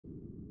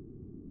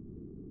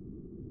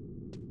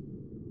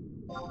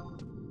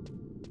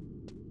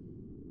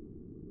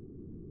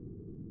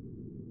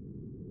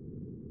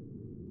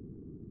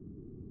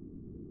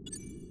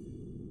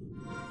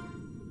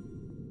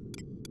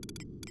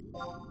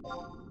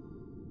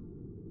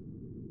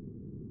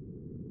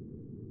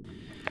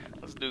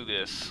Let's do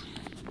this.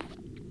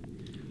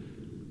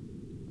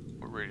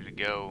 We're ready to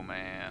go,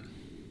 man.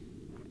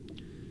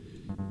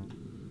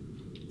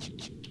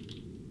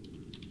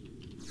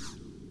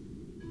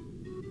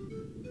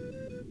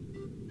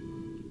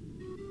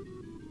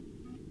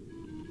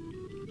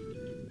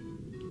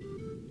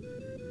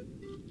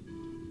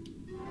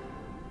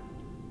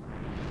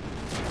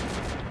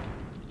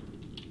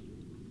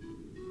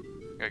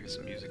 Gotta get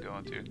some music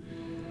going too.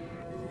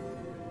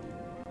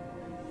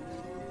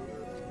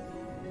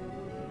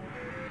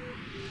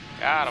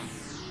 Got him.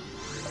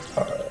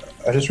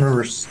 I just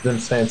remember them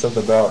saying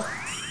something about.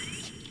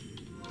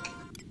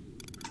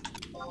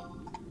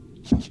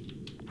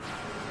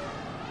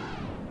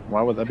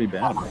 Why would that be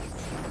bannable?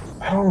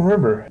 I don't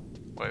remember.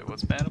 Wait,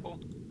 what's bannable?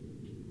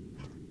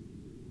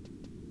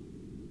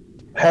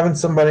 Having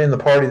somebody in the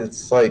party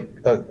that's like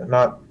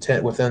not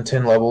within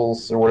 10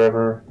 levels or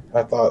whatever.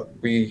 I thought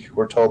we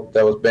were told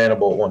that was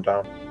bannable at one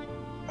time.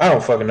 I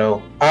don't fucking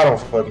know. I don't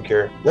fucking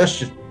care. Let's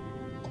just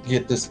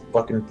get this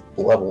fucking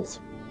levels.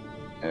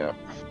 Yeah.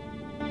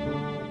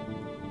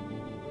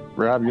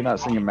 Rob, you're not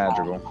singing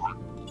Madrigal.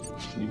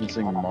 You can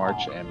sing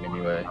March and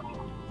Minuet. I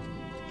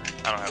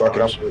don't have Fuck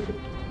March. it,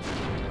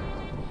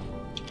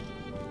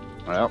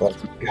 Well,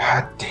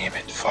 God damn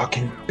it,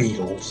 fucking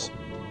Beatles.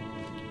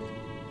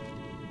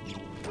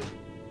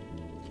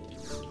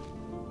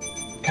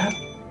 God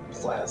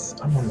bless.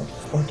 I'm on the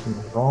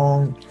fucking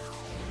wrong.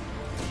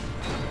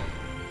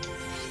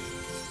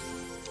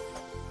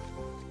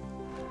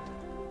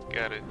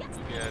 Got it. Got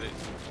it.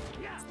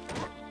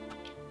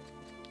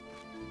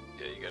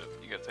 Yeah,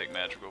 you gotta take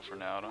Madrigal for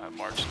now. I don't have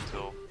March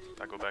until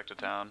I go back to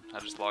town. I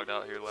just logged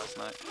out here last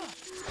night.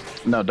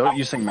 no, don't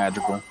you sing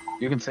Madrigal.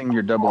 You can sing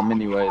your double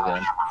Minuet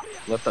then.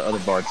 Let the other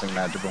bard sing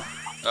Madrigal.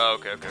 Oh,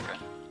 okay.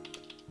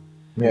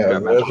 Yeah,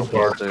 got that's magical a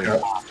part. too.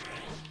 Yeah.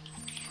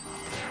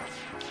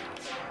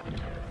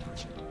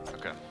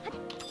 Okay.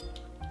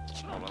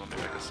 Hold on, let me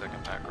make a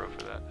second macro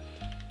for that.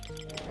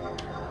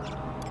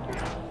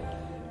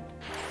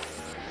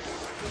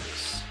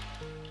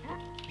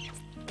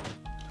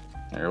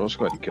 Here, let's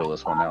go ahead and kill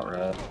this one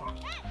outright.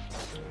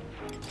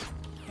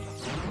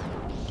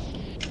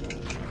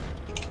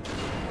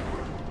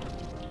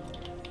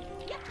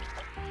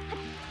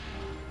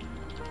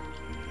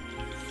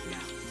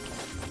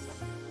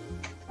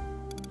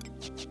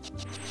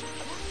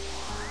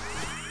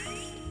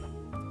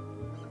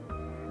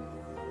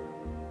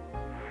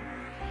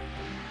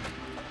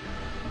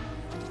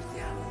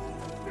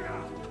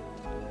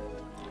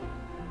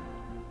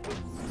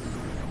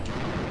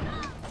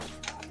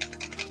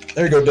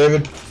 There you go,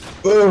 David.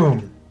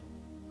 Boom.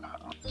 I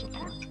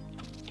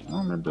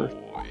don't remember.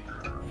 Boy.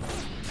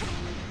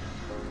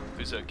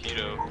 Who's that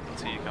keto?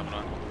 Let's see you coming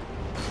on.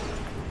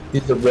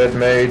 He's a red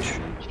mage.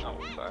 Oh,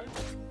 sorry.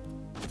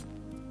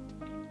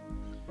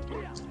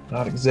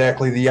 Not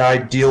exactly the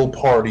ideal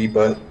party,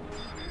 but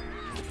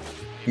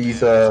he's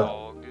It's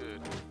all good.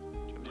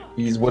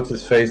 he's what's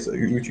his face,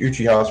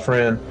 Uchiha's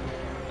friend.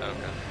 Okay.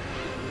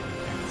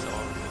 It's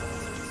all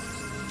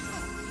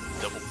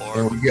good. Double bar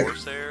And we with got-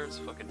 Corsair. It's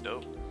fucking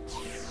dope.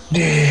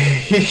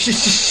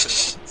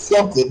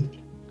 Something.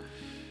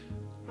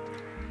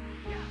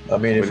 I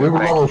mean, if we were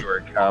thinking going, you were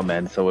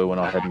coming, so we went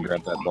ahead and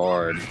grabbed that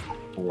bard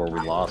before we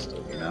lost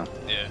it, you know?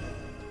 Yeah.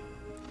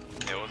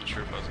 Yeah, I wasn't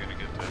sure if I was gonna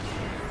get to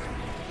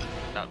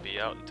not be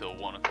out until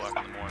 1 o'clock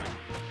in the morning.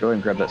 Go ahead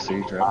and grab that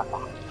siege, right?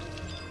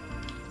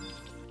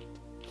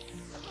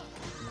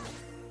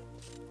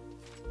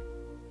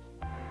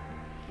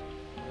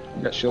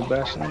 You got shield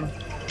bash on?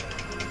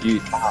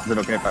 Is it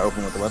okay if I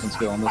open with the weapon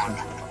skill on this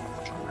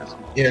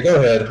one? yeah, go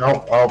ahead.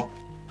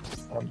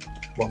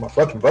 Well, my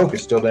fucking Voke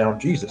is still down.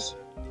 Jesus.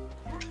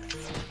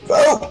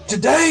 Voke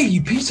today,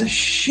 you piece of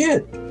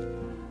shit.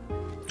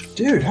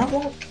 Dude, how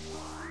long?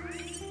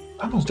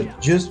 I must have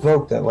just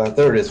Voked that last.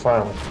 There it is,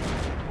 finally.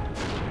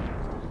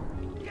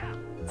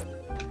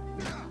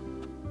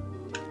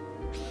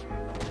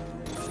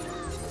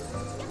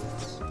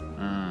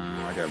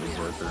 I got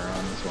Berserker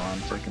on, that's why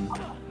I'm taking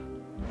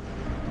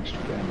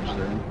extra damage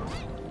there.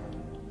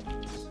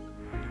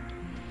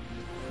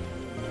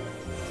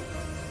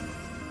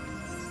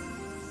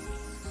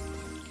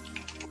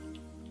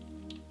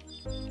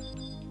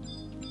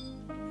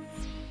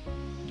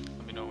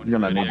 Let me know when You're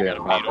gonna ready. need I to got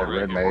a about beetle that right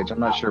red here. mage. I'm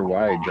not sure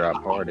why he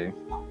dropped party.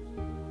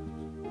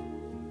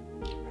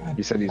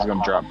 He said he's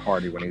gonna drop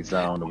party when he's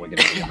zoned and we get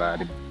to invite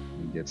him.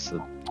 He gets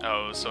the.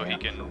 Oh, so he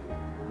can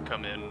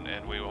come in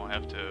and we won't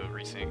have to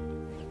resync.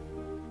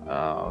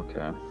 Oh,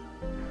 okay.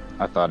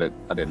 I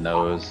didn't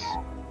know it was.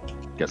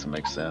 Guess it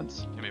makes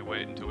sense. Let me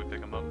wait until we pick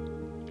him up.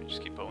 You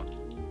just keep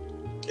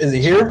pulling. Is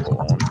he here? I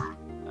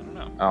don't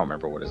know. I don't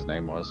remember what his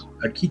name was.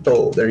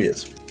 Akito, there he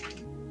is.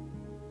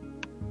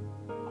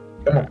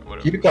 Come on,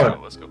 Whatever. keep it coming.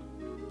 Let's go.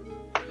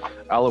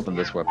 I'll open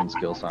this weapon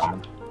skill,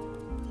 Simon.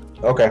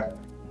 Okay.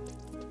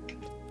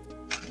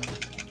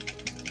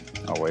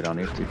 wait on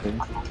EFTP.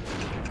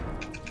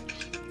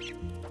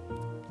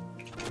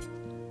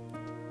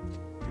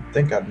 I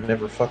think I'd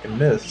never fucking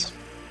miss.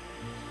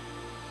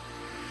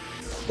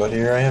 But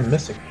here I am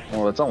missing.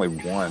 Well, it's only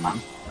one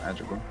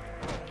magical.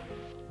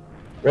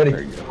 Ready?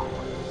 There you go.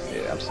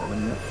 Yeah, I'm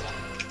sending it.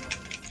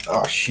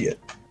 Oh shit.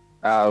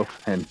 Oh,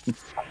 and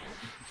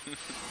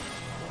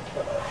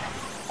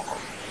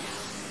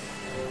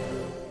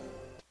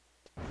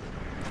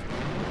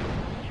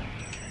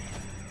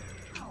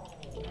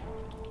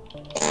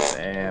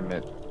damn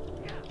it.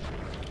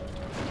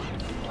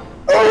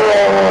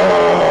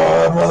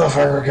 Oh,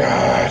 motherfucker,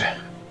 God.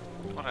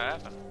 What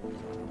happened?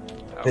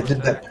 They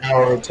did that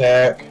power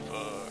attack.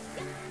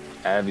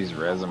 Abby's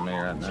resume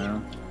right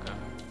now. Okay.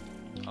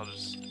 I'll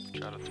just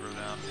try to throw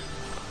down a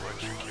couple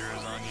extra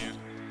cures on you.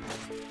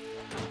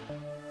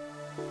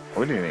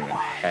 We didn't even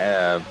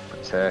have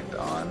protect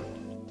on.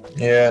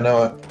 Yeah, I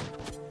know it.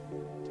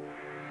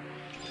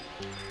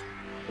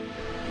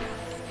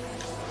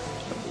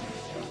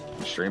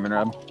 You streaming,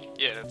 Rob?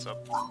 Yeah, it's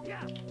up. Let's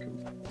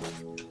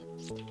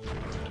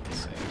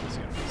see, it's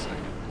gonna be a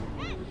second.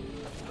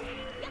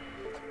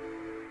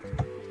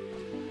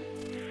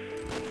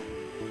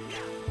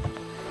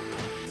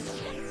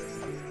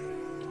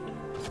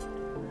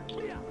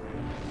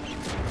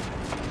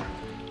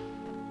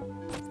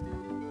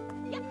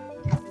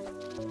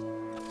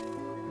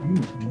 You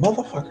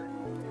motherfucker.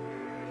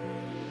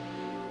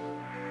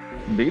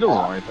 Beetle's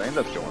the only thing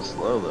that's going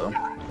slow though.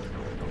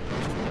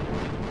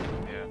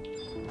 Yeah.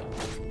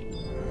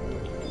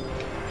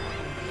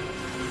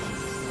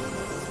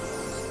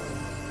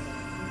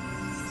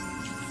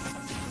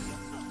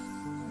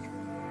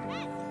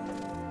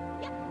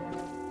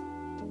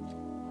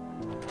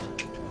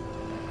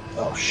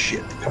 Oh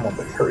shit. Come on,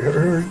 baby. Hurry, hurry,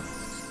 hurry.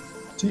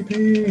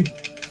 TP.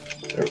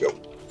 There we go.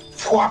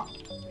 Fwah.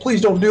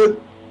 Please don't do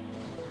it.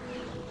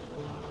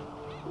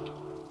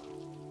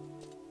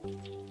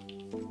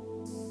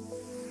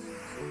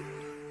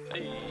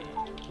 Hey,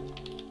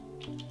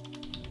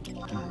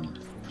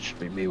 Should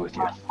we be with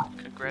you?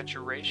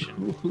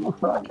 congratulations.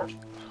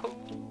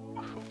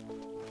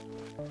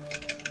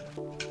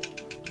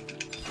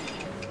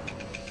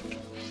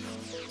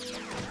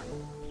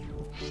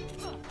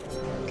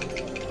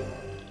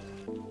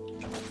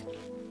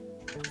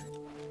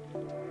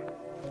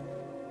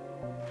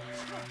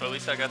 Well, at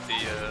least I got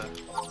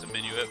the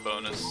minuet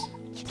bonus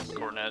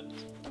cornet.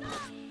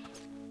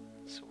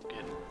 So we're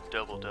getting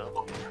double.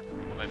 Well,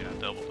 maybe not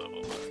double, but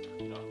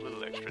you know, a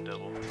little extra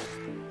double.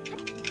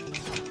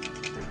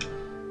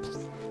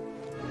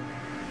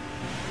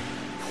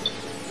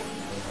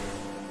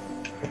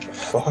 What the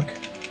fuck?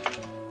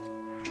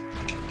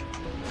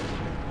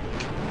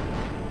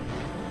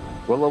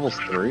 What level's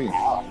 3?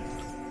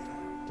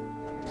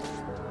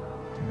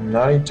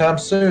 Not anytime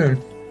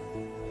soon.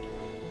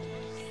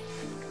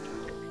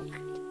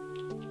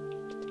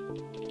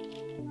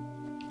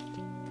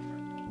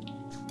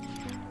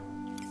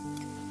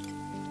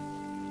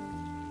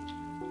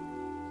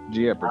 Do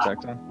you have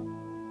protect on?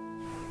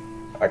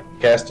 I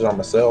cast it on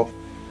myself.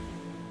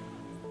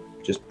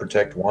 Just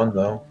protect one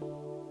though.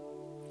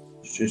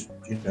 It's just,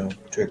 you know,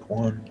 protect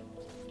one.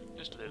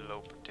 Just a little low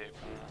protect.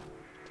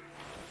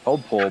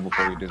 Hold pull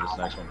before we do this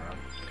next one, Rob.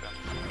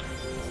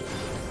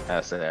 Okay.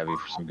 Ask Abby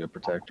for some good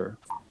protector.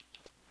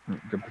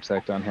 Good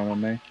protect on him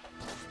and me.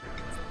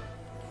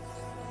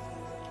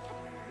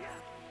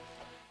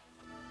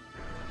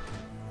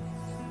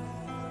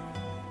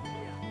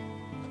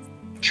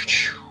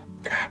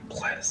 God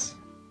bless.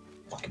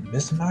 Fucking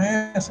missing my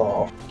ass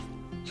off.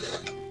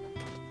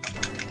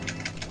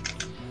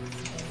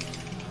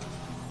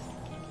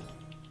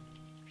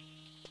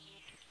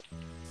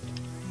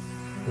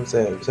 What's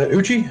that? Is that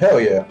Uchi? Hell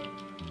yeah.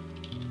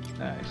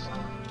 Nice.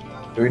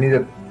 Do we need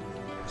to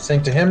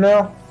sync to him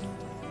now?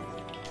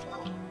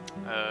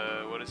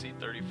 What is he?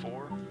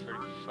 34?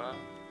 35?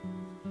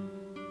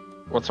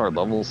 What's our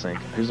level sync?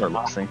 Who's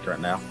our sync right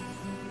now?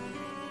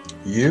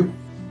 You?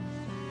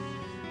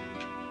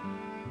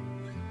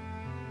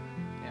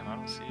 Damn, I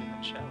don't see it in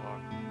the chat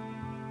log.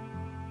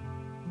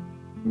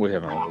 We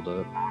haven't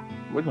leveled up.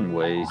 We can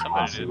wait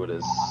Somebody and see did. what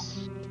his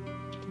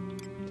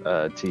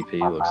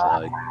TP looks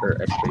like, or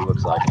XP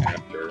looks like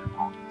after.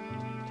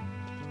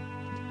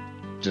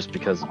 Just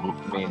because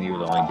me and you are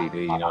the only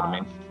DD, you know what I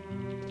mean?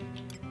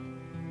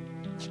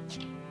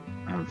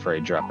 I'm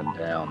afraid dropping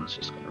down is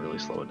just going to really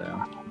slow it down.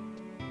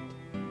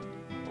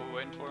 What are we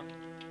waiting for?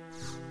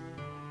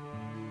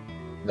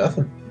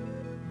 Nothing.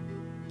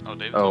 Oh,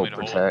 David Oh, told me to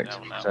protect,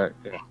 hold it. Now. protect,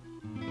 yeah.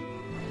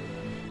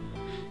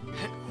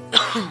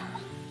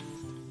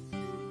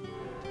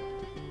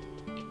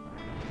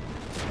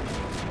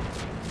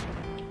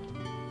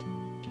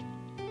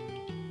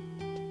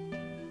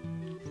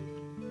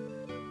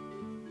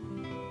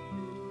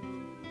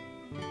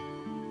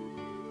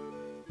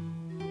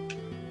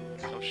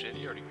 Oh shit,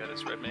 he already got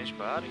his red mage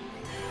body.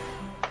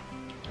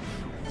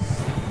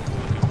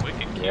 Looking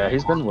wicked cute. Yeah,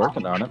 he's been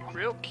working on it.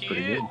 Real Pretty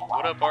cute. good.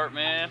 What up, Art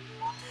Man?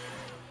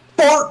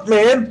 Fart,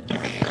 man!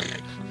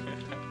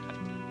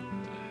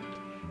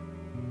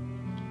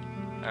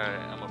 Alright,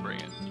 I'm gonna bring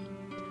it.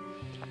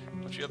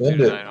 you up to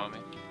Send it. tonight,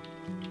 homie?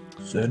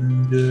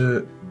 Send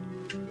it.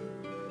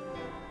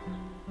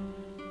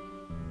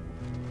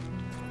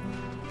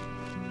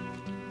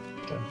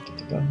 Dun,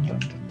 dun, dun, dun,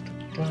 dun,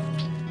 dun.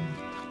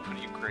 What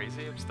are you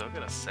crazy? I'm still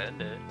gonna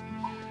send it.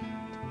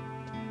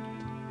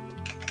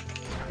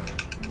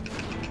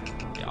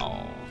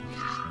 Yo.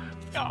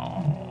 Yo.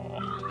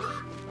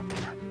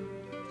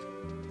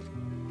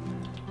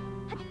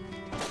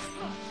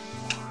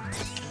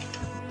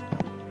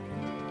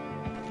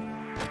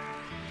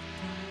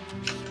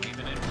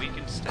 Even in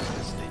weakened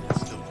status, they're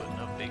still putting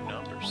up big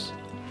numbers.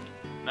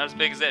 Not as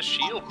big as that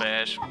shield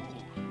bash. Ooh.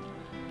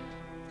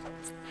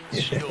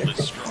 Shield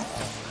is strong.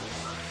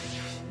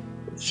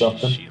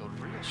 Something. Shield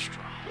real strong.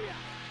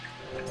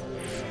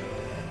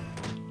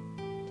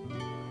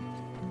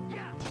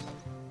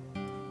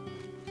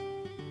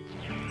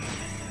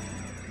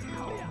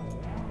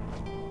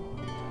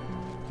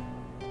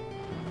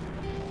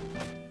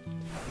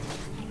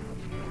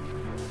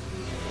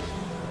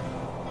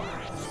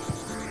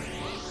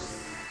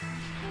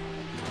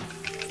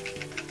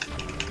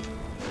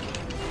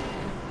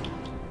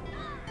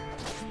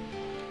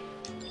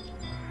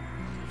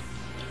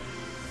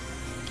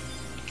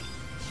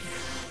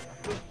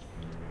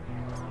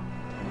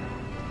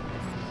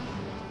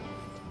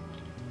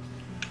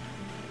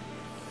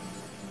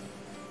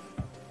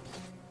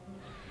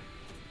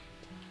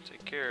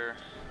 Take care.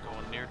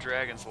 Going near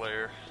Dragon's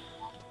Lair.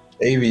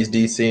 Avi's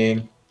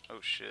DCing. Oh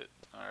shit.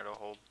 Alright, I'll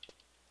hold.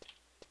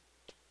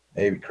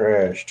 Avi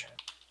crashed.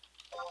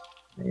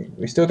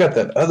 We still got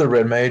that other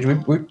red mage.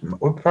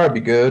 We'll probably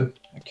be good.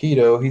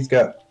 Keto, he's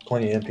got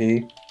plenty of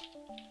MP.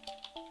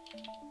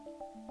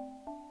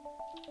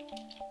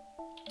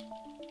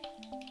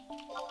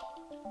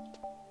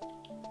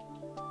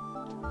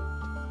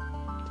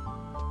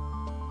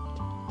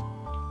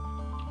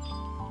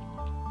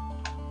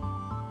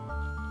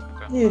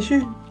 Okay. Yeah,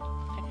 shoot.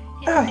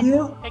 Out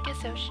here. I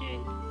guess I'll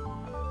shoot.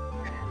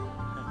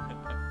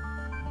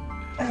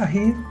 Out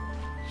here.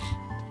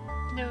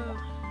 No.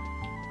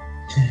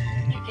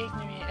 You're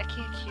ignorant. I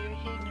can't cure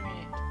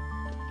ignorant.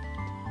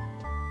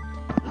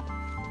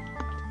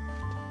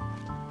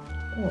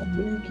 Oh,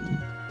 Mickey.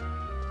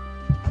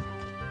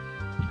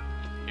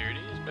 Here it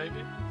is,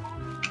 baby.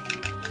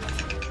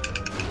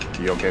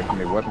 You okay for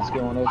me weapons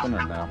going open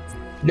or no?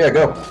 Yeah,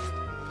 go.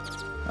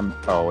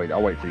 Oh wait,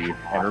 I'll wait for you.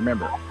 And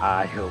remember,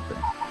 I open.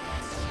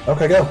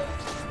 Okay, go.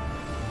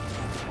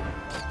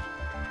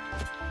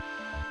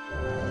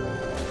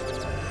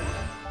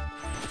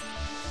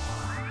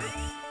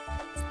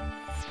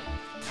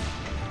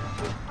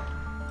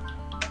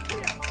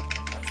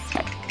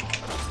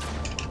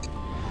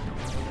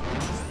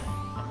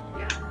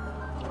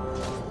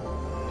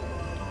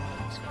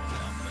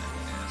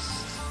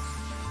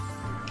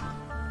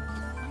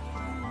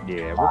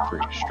 Yeah, we're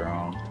pretty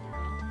strong.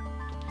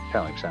 Kind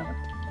of like Simon.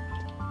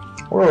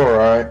 We're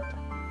alright.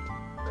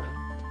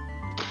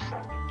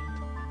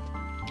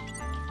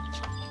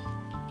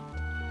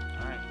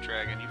 Alright,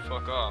 Dragon, you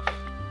fuck off.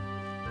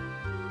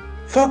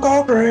 Fuck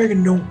off,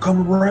 dragon. Don't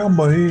come around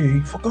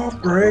me. Fuck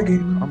off,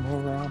 dragon. I'm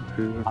around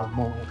here no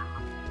more.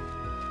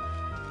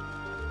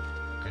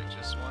 Okay,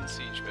 just one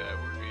siege bat,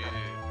 we're good.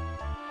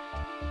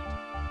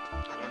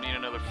 We don't need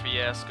another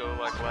fiasco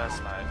like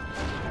last night.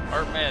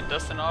 Artman,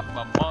 dusting off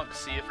my monk,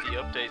 see if the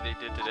update they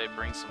did today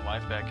brings some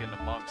life back into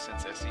monk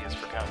since SE has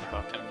forgotten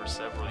about them for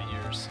several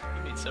years.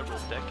 I mean several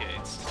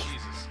decades.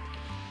 Jesus.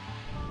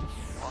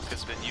 Monk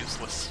has been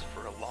useless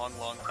for a long,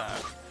 long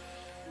time.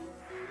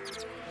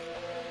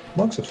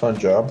 Monk's a fun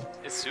job.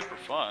 It's super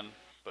fun,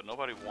 but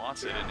nobody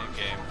wants it in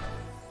in-game.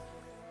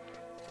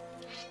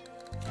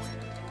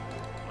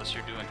 Unless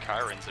you're doing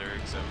Chiron's there,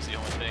 because that was the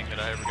only thing that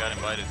I ever got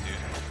invited to.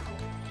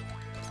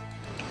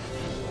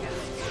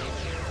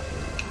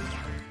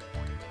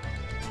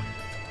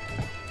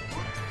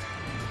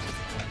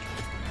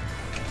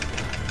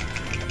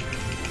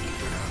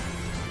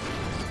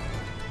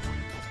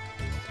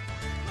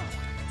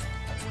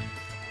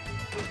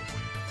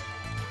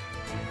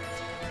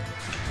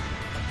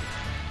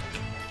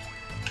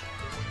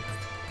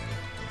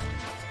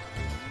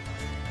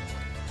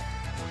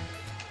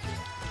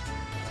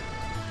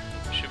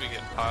 Should be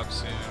getting popped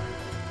soon.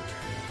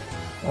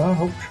 I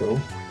hope so.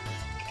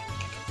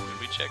 Did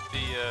we check the,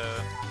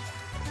 okay,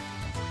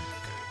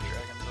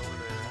 dragon's over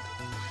there.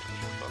 Don't you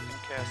fucking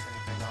cast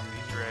anything on me,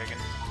 dragon.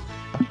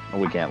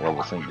 We can't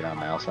level sync down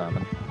now,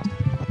 Simon.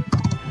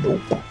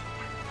 Nope.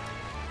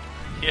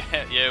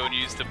 Yeah, when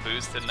you used to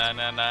boost to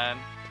 999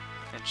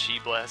 and Chi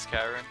Blast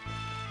Chiron.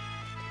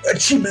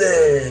 She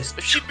blessed.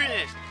 But Chi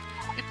Blast!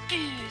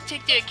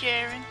 Take that,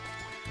 Karen!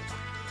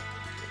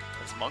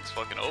 That's Monk's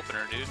fucking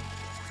opener, dude.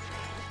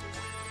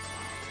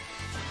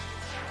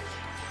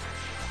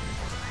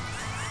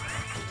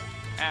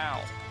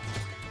 Ow.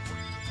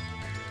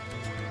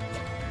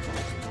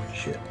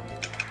 Shit.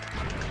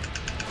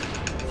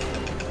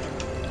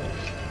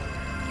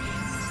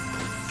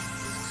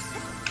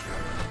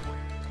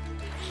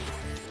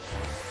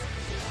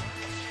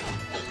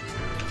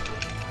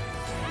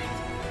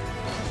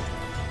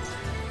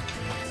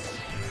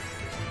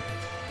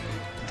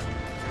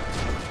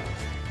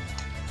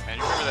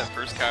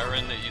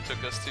 Chiron that you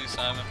took us to,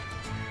 Simon?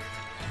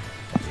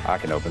 I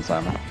can open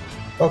Simon.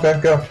 Okay,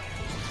 go.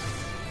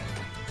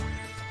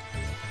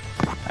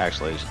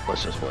 Actually,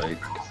 let's just wait,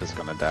 because it's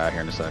gonna die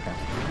here in a second.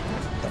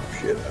 Oh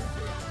shit.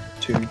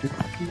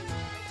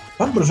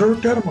 I'm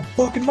berserked out of my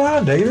fucking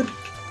mind, David.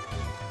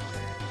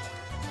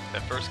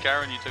 That first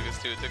Chiron you took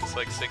us to, it took us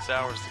like 6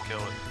 hours to kill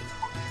it.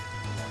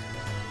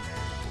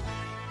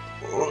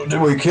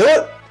 Did we kill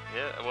it?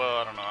 Yeah, well,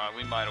 I don't know.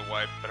 We might have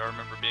wiped, but I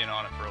remember being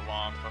on it for a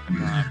long fucking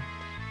time.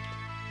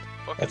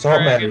 Fucking That's all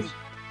that dragon. matters.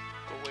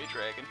 Go away,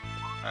 dragon.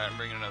 Alright, I'm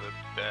bringing another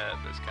bat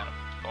that's kind of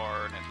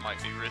far, and it might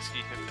be risky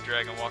if the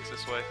dragon walks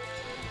this way.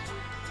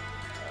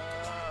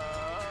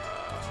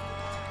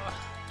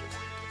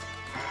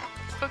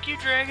 Fuck you,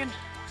 dragon.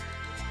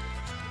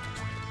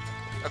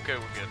 Okay,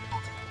 we're good.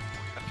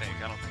 I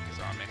don't think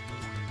he's on me.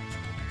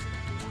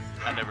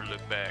 I never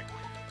look back.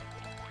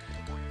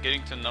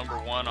 Getting to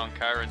 #1 on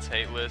Chiron's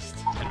hate list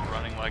and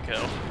running like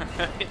hell.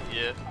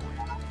 Yeah.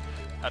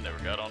 I never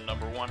got on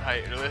 #1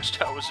 hate list.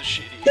 I was a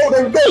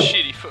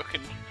shitty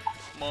fucking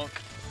monk.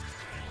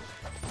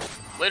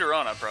 Later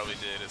on I probably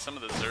did. At some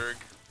of the Zerg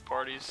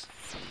parties.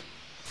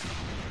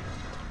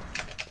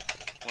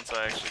 Once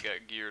I actually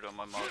got geared on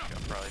my monk, I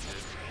probably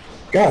did.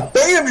 God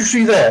damn, you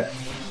see that?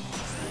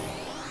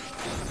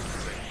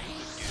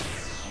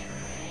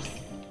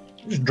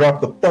 Just drop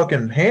the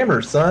fucking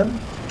hammer, son.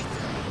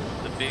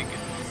 The big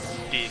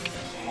dick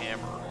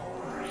hammer.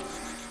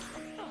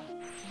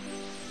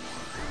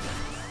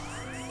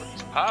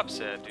 What's Pop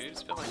said, dude?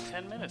 It's been like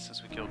 10 minutes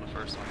since we killed the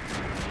first one.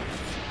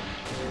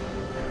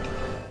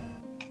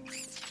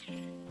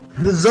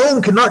 The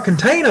zone cannot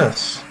contain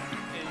us.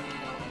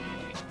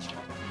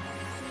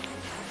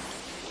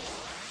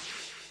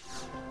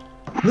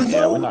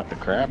 Yeah, we knocked the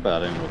crap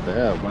out of him with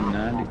that.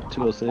 190,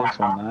 206,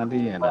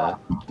 190, and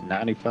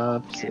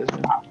 95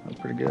 precision. That's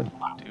pretty good.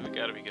 Dude, we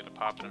gotta be getting a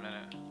pop in a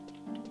minute.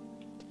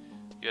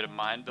 You had a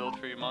mine build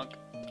for your monk?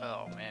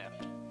 Oh man.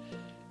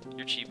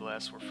 Your chi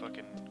blasts were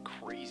fucking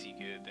crazy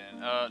good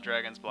then.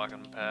 Dragon's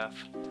blocking the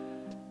path.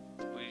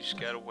 We just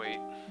gotta wait.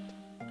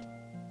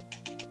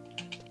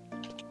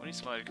 We need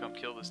somebody to come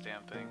kill this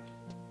damn thing.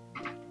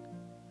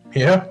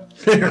 Yeah.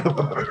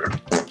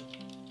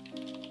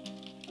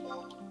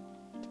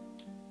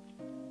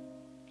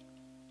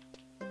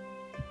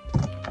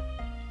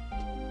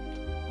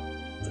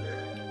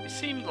 It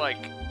seemed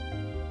like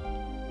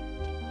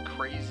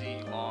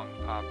crazy long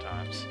pop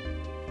times.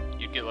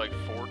 You'd get like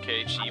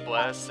 4K chi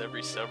blasts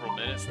every several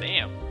minutes.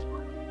 Damn.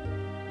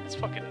 It's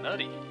fucking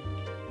nutty.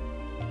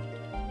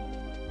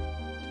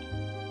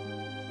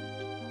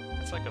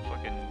 It's like a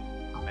fucking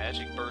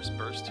magic burst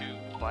 2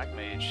 black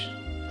mage.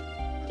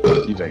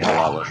 You taking a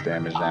lot less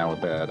damage now with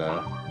that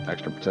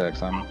extra protect,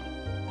 Simon?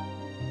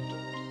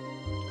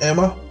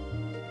 Emma?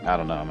 I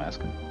don't know, I'm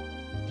asking.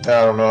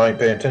 I don't know, I ain't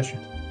paying attention.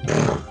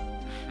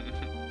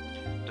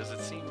 Does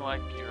it seem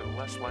like you're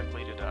less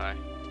likely to die?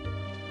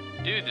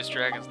 Dude, this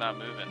dragon's not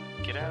moving.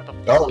 Get out of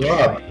the fucking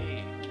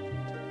way.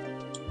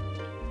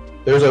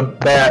 There's a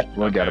bat.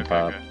 We got a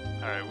pop. Okay.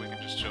 Alright, we can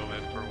just chill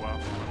then for a while.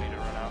 We don't need to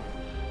run out.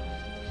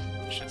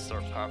 Should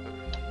start popping.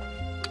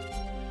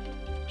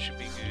 Should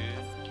be good.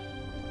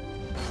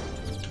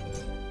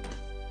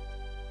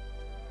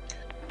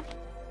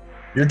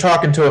 You're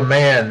talking to a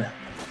man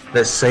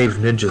that saved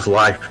Ninja's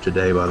life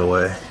today, by the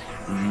way.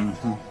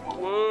 Mm-hmm.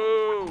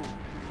 Whoa!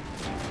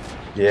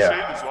 Yeah.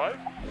 Saved his life?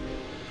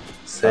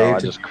 Saved I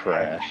just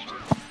crashed.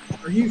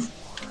 Are you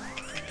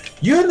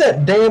and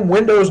that damn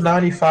Windows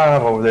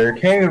 95 over there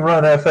can't even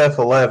run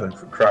FF11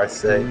 for Christ's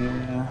sake.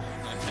 Yeah.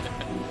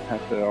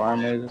 Have to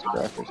automate this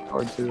graphics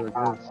card too,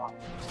 I guess.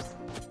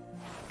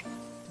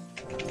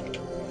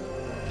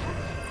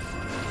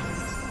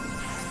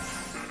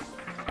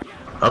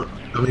 I'm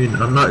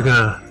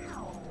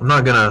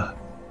not gonna,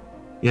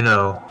 you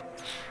know,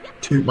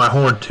 toot my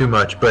horn too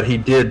much, but he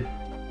did,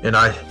 and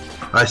I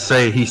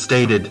say he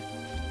stated,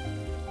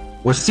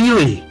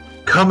 Wasili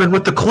coming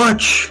with the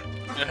clutch.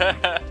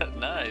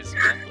 Nice,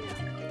 man.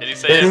 Did he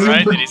say it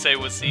right? Did he say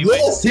Wasili?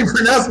 Yes, he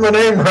pronounced my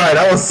name right.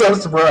 I was so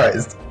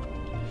surprised.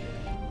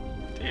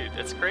 Dude,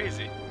 that's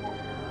crazy.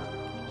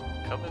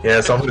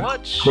 Yeah, so I'm gonna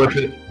clip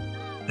it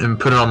and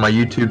put it on my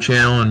YouTube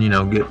channel, and you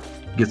know,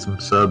 get some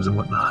subs and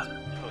whatnot.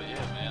 Oh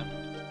yeah, man.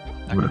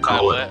 I'm gonna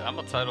call it. I'm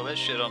gonna title that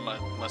shit on my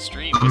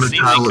stream. I'm gonna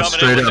title it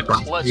straight up.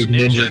 Clutch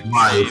Ninja's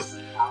life.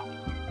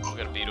 We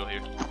got a beetle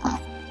here.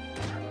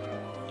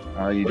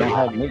 You don't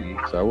have me,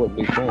 so I wouldn't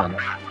be feeling it.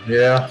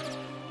 Yeah.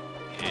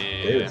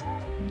 Yeah.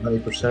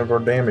 90% of our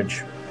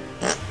damage.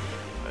 Well,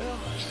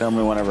 Just tell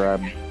me whenever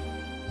I'm...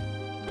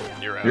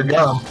 you're out. You're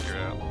gone. You're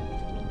out.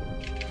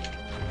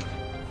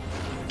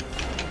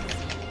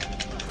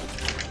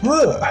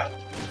 Ugh.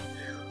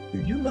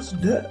 Dude, you must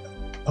have died.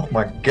 Oh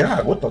my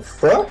god, what the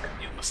fuck?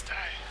 You must die.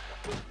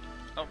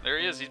 Oh, there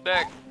he is. He's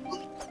back.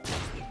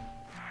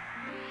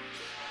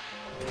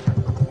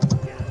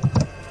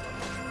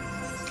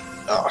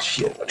 Oh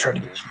shit, I tried to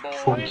get you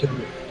before you killed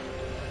me.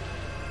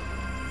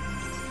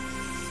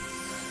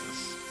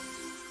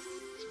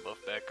 Let's buff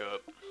back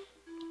up.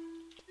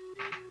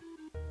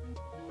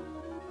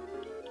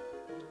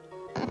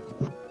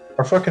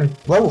 Our fucking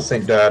level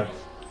sync died.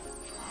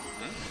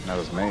 That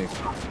was me.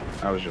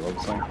 That was your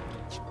level sync.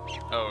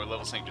 Oh, our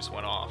level sync just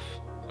went off.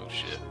 Oh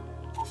shit.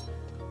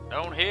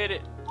 Don't hit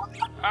it.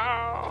 Oh,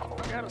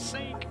 I got a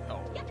sink.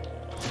 Oh,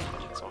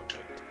 it's all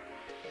good.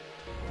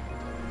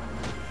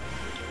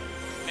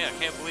 Man, I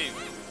can't believe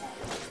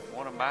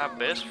one of my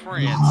best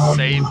friends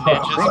saved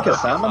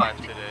Ninja's life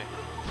today.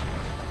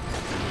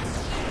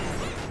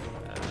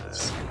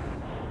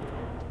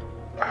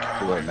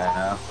 Too late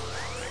now.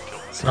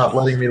 It's not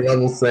letting me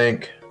level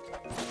sync.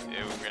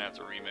 Yeah, we're gonna have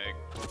to remake.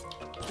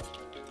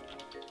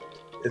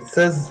 It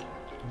says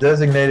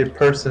designated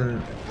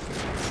person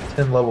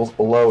 10 levels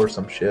below or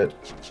some shit.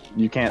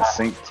 You can't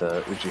sync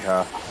to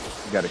Uchiha.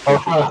 You gotta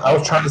kick I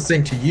was trying to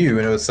sync to you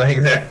and it was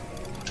saying that.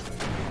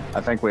 I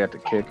think we have to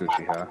kick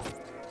Uchiha.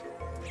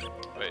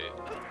 Wait.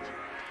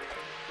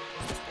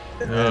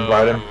 And then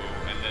invite him.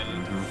 And then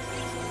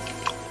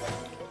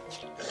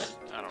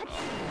I don't know.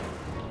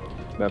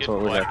 That's Getting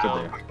what we have black to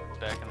belt do.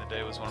 back in the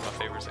day was one of my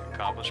favorite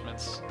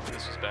accomplishments.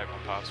 This was back when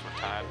Pops were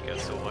timed. Got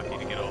so lucky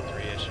to get all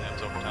 3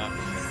 H&Ms over time.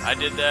 I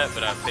did that,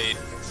 but I paid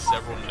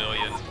several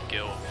million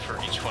gil for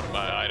each one of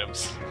my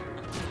items.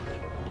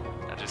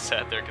 I just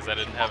sat there because I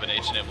didn't have an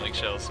H&M link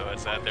shell, so I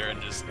sat there and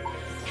just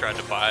tried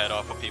to buy it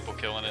off of people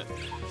killing it.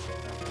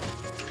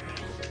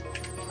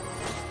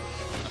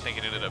 I think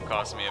it ended up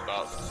costing me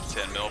about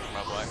 10 mil for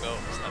my black belt.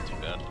 It's not too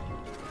bad.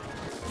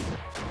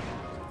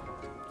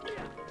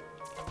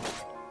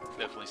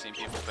 Definitely seen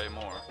people pay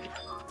more.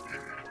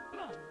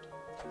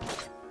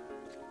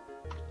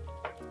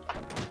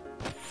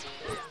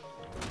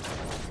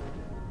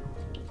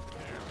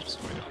 Just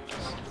wait on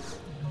this.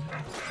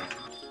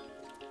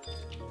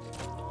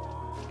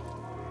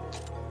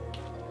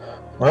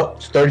 Well,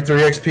 it's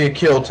 33 XP a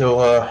kill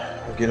till I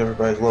get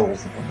everybody's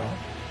levels and whatnot.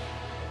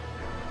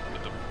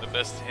 But the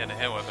best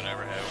hand-to-hand weapon I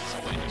ever had was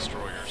only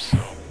destroyers, so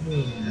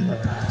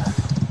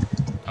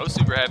I was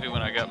super happy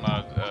when I got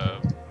my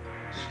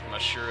my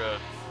Shura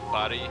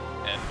body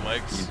and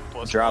legs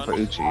plus Drop one.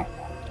 Uchi.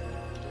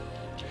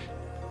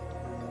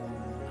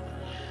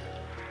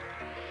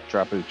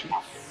 Drop Uchi.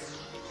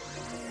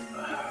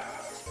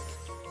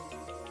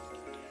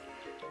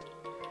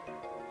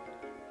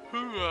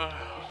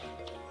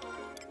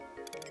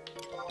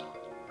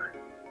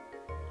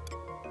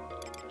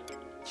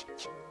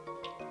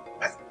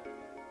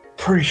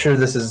 Pretty sure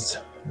this is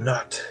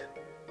not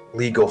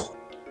legal.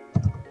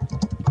 I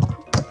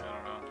don't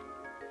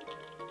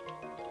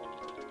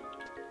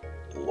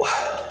know.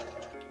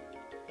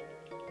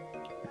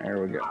 There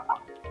we go.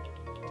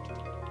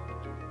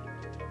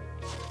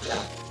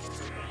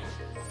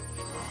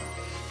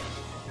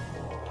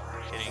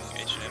 Hitting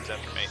H&Ms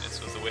after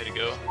maintenance was the way to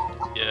go.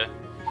 Yeah.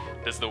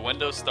 Does the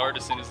window start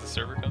as soon as the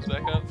server comes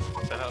back up?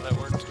 Is that how that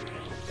works?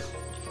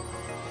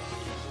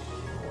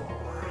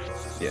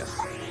 Yes.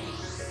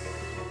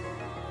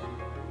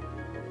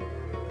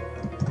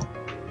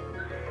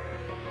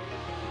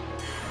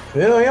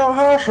 Fill your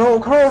heart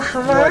so close to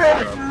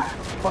mine.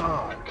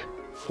 Fuck.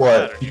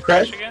 What? Did You you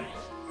crash crashed? again?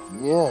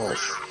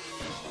 Yes.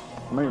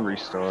 Let me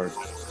restart.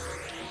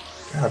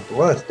 God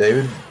bless,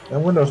 David. That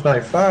Windows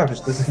 95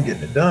 just isn't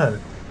getting it done.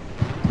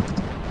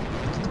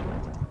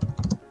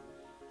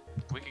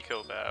 We could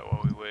kill that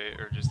while we wait,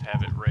 or just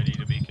have it ready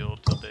to be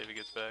killed till David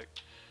gets back.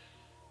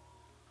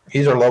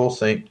 He's our level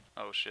sync.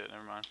 Oh shit,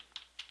 never mind.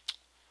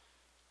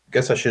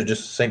 Guess I should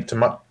just sync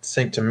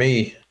to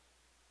me.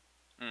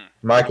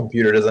 My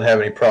computer doesn't have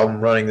any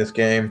problem running this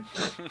game.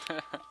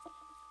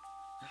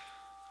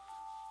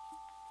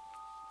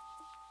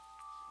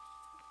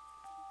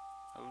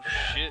 Oh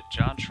shit,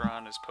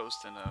 JonTron is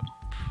posting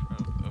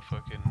a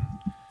fucking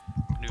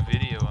new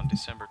video on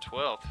December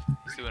 12th.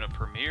 He's doing a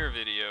premiere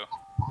video.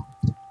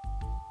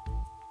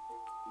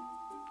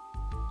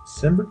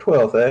 December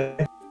 12th,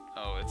 eh?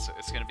 Oh,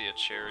 it's gonna be a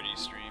charity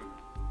stream.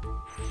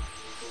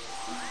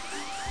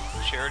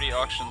 Charity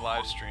auction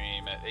live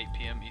stream at 8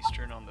 p.m.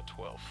 Eastern on the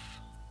 12th.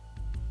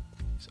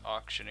 He's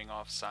auctioning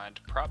off signed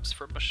props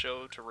from a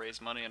show to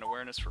raise money and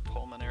awareness for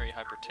pulmonary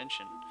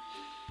hypertension.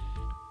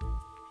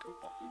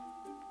 Cool.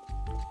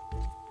 I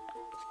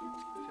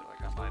feel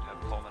like I might have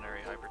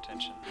pulmonary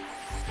hypertension.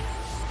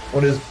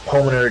 What is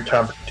pulmonary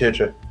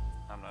hypertension?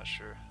 I'm not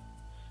sure.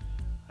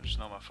 I just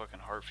know my fucking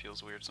heart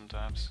feels weird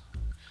sometimes.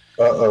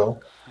 Uh-oh.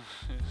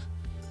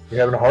 You're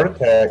having a heart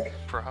attack.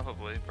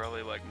 Probably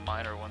like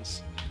minor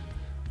ones.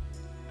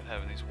 Been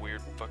having these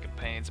weird fucking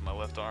pains in my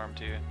left arm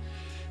too.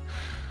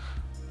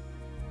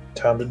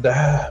 Time to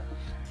die.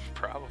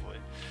 Probably.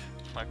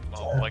 My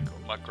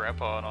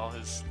grandpa and all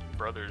his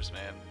brothers,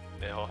 man,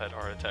 they all had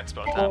heart attacks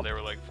by the time they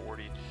were like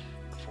 40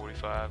 or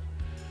 45.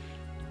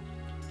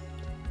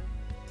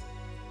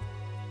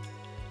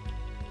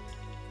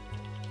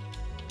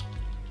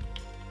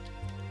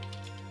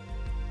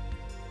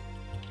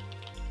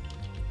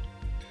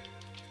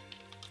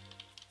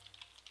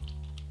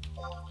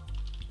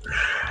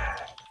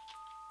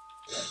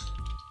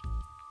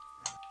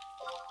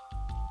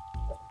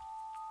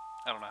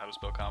 I don't know how to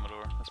spell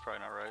Commodore. That's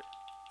probably not right.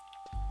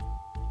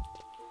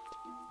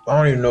 I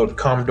don't even know what the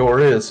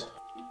Commodore is.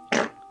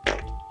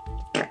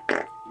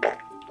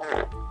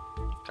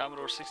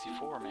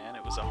 64, man.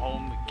 It was a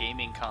home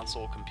gaming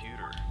console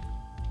computer.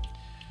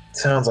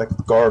 Sounds like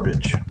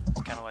garbage.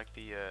 Kind of like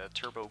the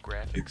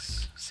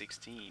TurboGrafx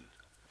 16.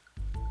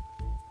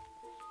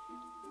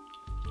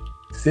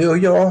 Feel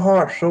your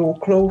heart so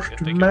close I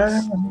to think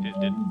mine. it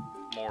did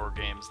more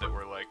games that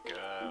were like,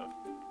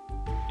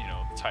 you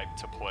know, type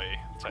to play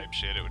type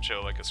shit. It would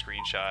show like a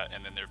screenshot,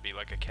 and then there'd be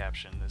like a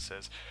caption that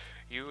says,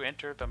 "You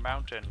enter the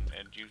mountain,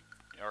 and you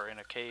are in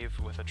a cave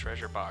with a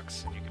treasure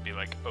box," and you could be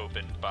like,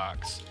 "Open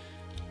box,"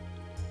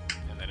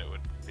 and then it would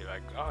be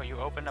like, "Oh, you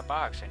open a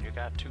box, and you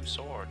got 2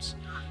 swords."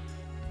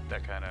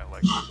 That kind of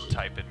like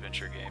type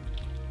adventure game.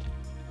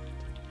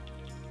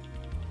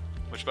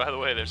 Which, by the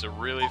way, there's a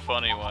really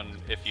funny one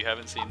if you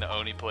haven't seen the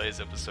Oni Plays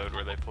episode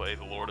where they play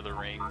the Lord of the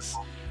Rings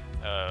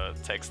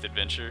text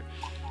adventure.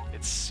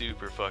 It's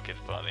super fucking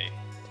funny.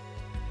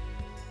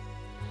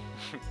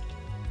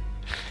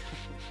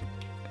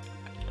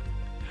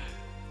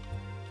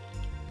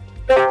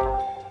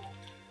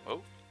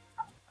 Oh,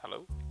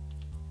 hello?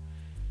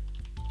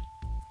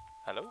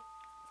 Hello?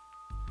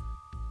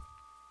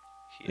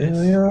 He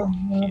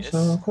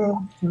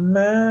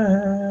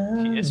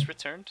is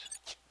returned.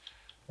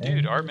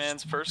 Dude,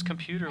 Artman's first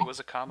computer was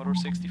a Commodore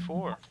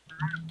 64.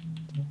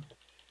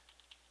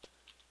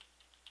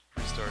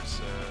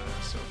 Restarts,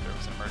 so if there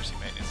was emergency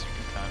maintenance, you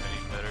can time it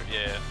even better.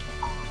 Yeah.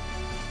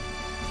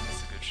 That's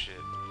the good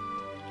shit.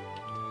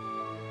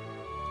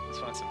 Let's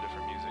find some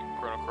different music.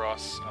 Chrono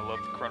Cross. I love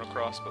the Chrono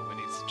Cross, but we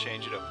need to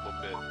change it up a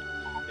little bit.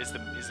 Is the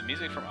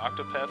music from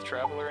Octopath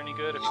Traveler any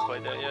good? Have you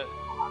played that yet?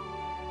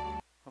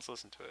 Let's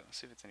listen to it. Let's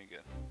see if it's any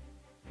good.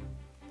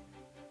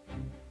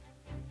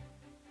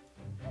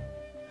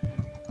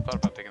 I thought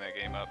about picking that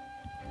game up.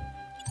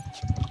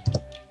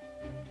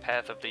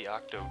 Path of the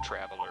Octo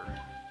Traveler.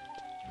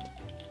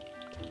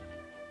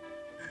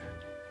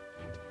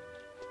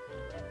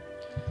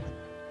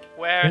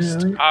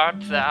 Where'st art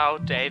thou,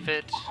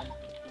 David?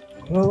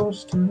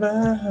 Close to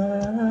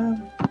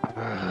mine.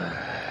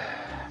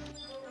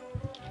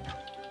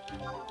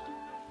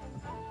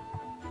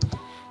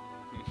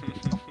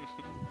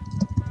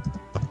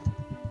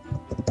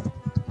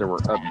 There were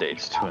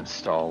updates to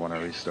install when I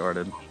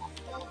restarted.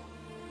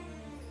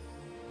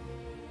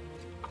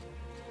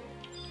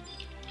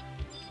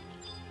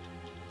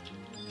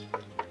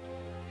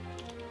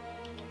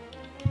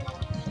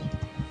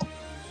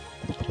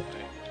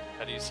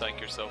 How do you psych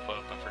yourself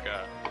up? I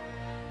forgot.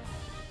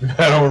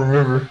 I don't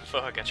remember.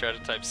 Fuck, I tried to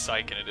type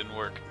psych and it didn't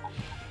work.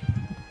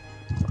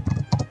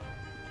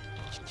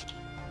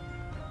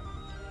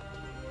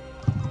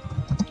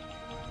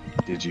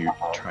 Did you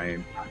try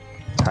and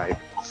type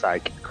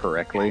psych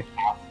correctly?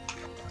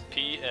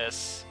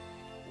 P-S-Y-C-H-E.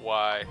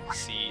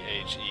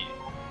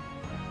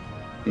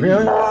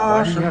 Really?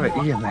 Why do you have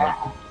an E in there?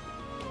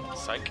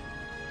 Psych.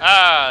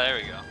 Ah, there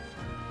we go.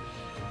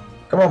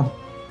 Come on.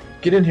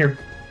 Get in here.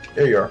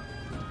 There you are.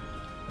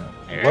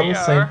 There Level you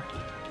sync. are.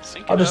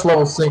 Sync it I'll just up.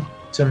 level sync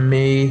to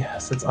me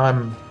since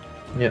I'm,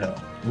 you know,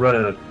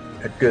 running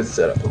a good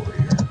setup over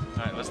here.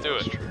 Alright, let's do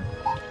it.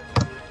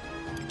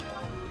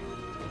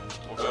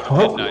 We'll go to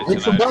Oh, midnight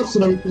thanks for tonight.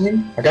 bouncing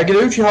everything. I gotta get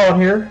Uchiha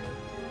in here.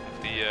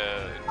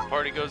 If the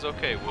party goes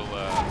okay, we'll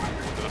go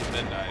to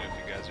midnight if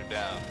you guys are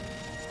down.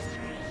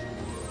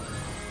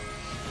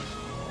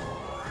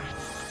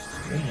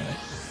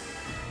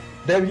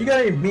 David, you got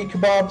any meat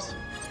kebabs?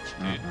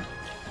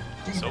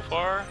 Dude, so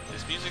far,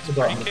 this music's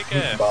Kebab, pretty meat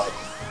kick-ass. kebabs.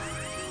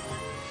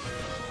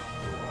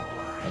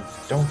 I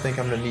don't think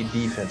I'm gonna need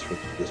defense for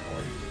this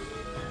point.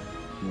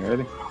 You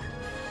ready?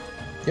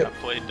 Yep. I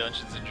played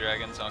Dungeons and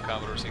Dragons on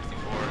Commodore 64.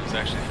 It was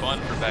actually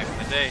fun for back in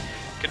the day.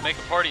 Could make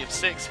a party of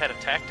 6, had a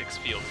tactics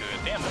feel to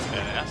it. Damn, that's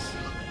badass.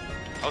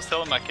 I was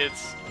telling my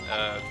kids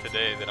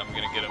today that I'm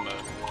gonna get them a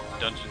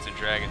Dungeons and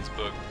Dragons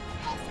book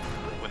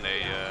when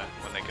they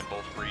can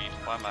both read.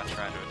 Why am I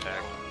trying to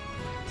attack?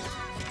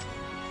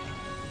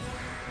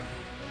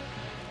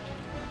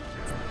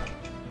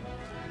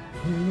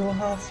 Your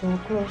heart so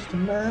close to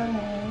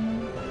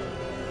mine.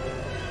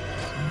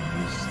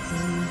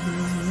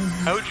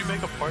 How would you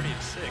make a party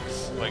of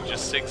 6? Like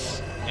just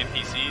 6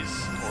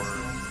 NPCs, or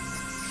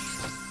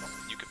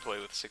you could play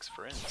with 6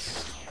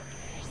 friends?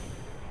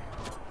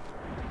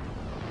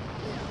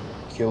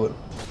 Kill it.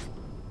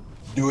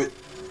 Do it.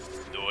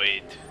 Do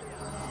it.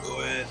 Do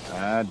it.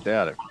 I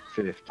doubt it.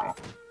 50.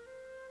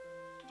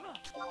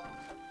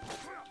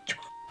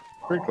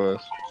 Pretty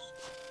close.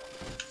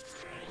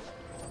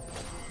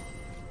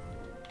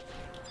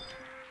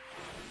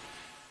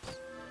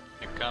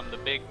 Here come the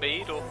big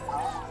beetle.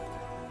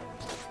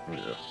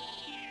 Yeah.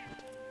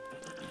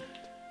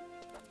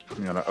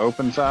 You gonna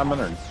open, Simon,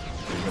 or you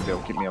gonna be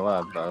able to keep me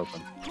alive if I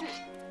open?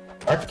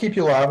 I can keep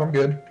you alive. I'm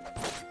good.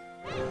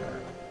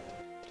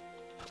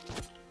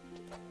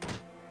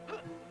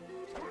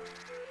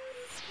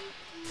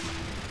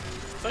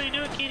 What you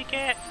doing, kitty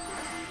cat?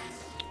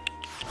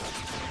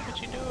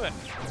 What you doing?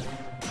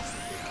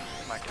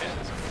 My cat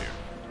is up here.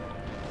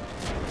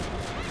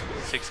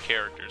 6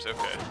 characters,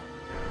 okay.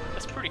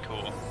 That's pretty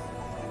cool.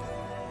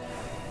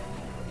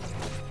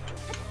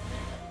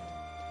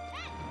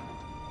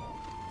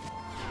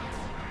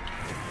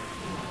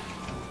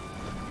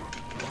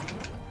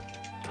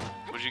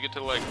 you get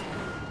to like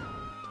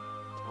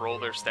roll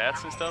their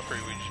stats and stuff, or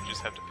would you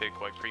just have to pick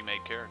like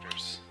pre-made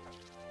characters?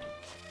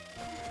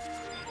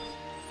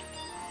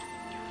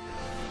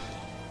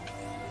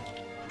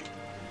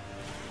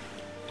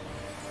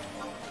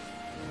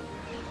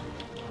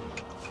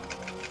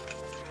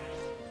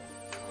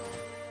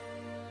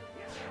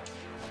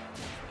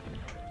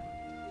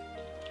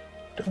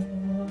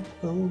 Don't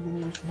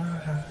close my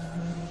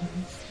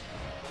eyes.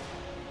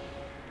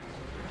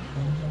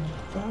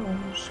 Fall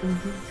asleep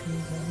when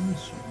I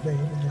miss you,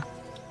 baby.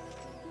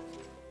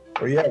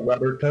 Where you at,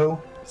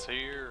 Roberto? It's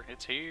here.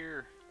 It's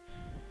here.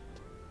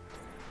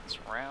 It's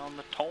around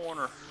the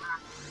corner.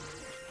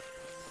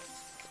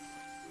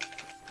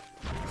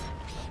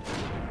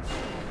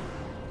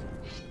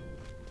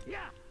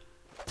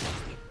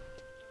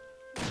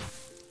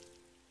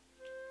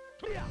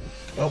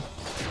 Oh.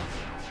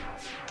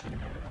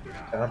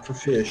 Time for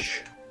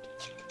fish.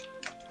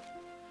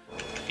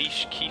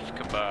 Fish keef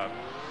kebab.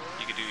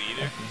 You could do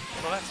either.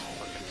 Well, that's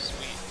fucking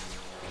sweet.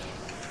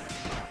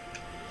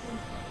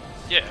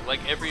 Yeah, like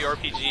every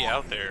RPG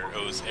out there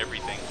owes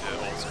everything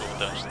to old school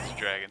Dungeons and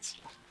Dragons.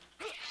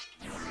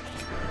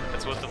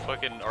 That's what the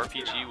fucking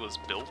RPG was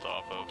built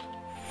off of.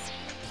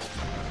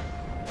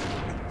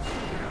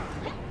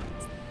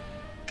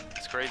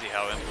 It's crazy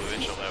how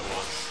influential that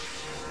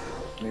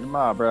was. Need a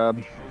mob,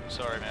 Rob.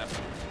 Sorry, man.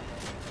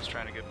 I was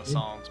trying to get my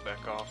songs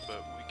back off,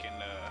 but we can,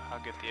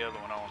 I'll get the other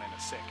one on in a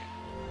second.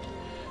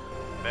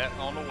 That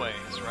on the way.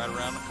 It's right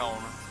around the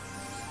corner.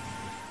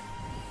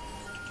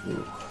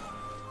 Ooh.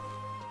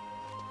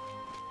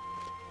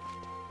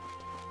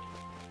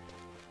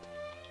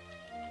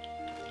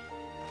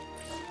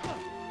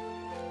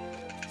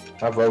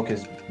 My Voke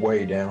is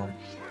way down.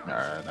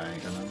 Alright, I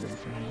ain't gonna do it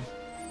for you.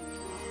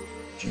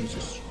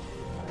 Jesus.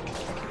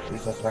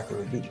 There's nothing I can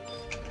really do.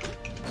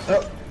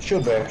 Oh,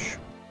 shield bash.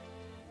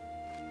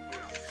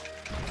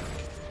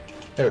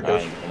 There it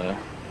goes.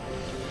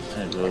 I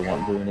didn't really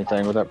want to do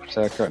anything with that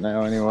protect right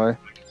now anyway.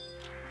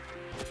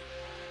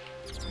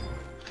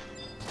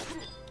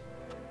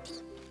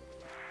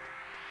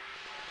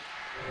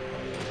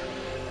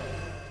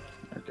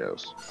 There it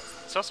goes.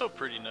 It's also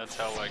pretty nuts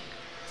how, like,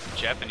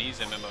 Japanese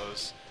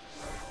MMOs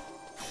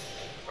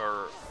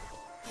are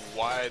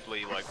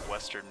widely, like,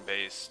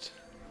 Western-based.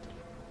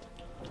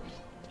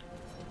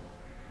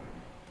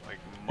 Like,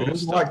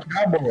 It's like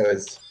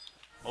cowboys.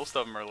 most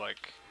of them are,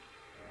 like,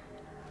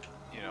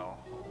 you know,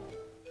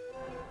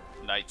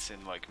 knights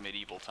in, like,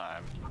 medieval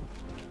time.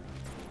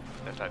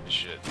 That type of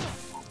shit.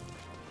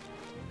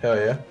 Hell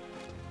yeah.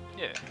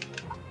 Yeah.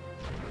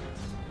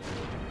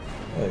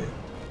 Hey.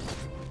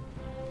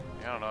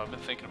 I don't know, I've been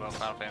thinking about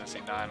Final Fantasy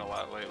IX a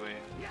lot lately.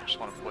 I just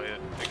want to play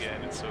it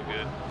again, it's so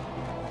good.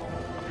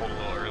 I pulled a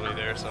little early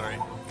there, sorry.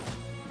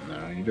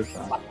 No, you did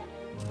fine.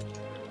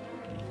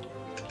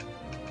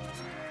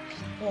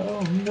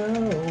 Oh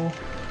no.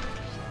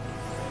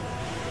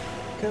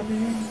 Come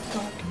in,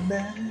 talking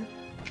back.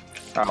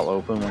 I'll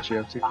open once you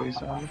have two piece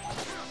on.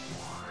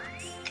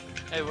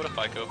 Hey, what a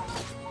FICO.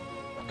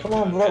 Come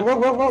on,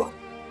 whoa.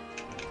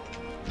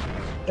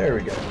 There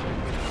we go.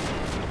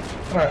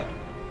 Alright.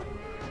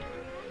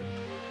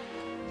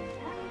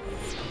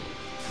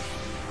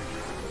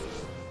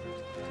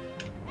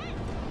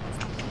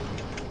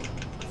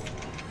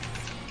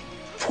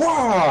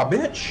 Pwah,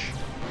 bitch!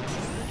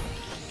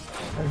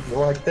 How do you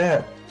like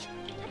that?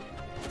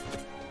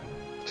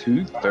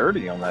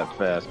 230 on that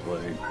fast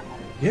blade.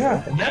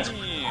 Yeah, and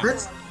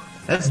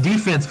that's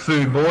defense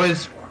food,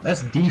 boys.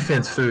 That's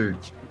defense food.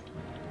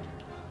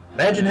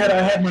 Imagine had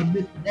I had my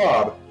meat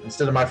kebab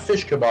instead of my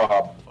fish kebab.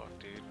 Fuck,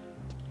 dude.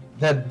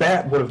 That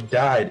bat would have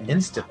died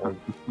instantly.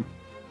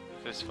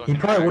 If this fucking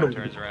probably dragon would've-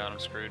 turns around, I'm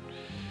screwed.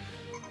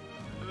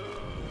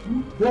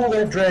 Roll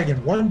that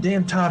dragon one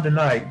damn time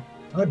tonight.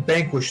 I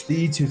vanquish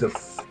thee to the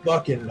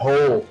fucking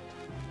hole.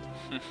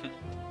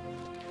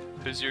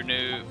 Who's your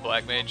new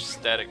Black Mage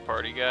static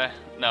party guy?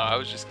 No, I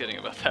was just kidding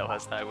about that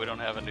last night. We don't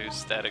have a new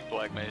static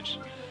Black Mage.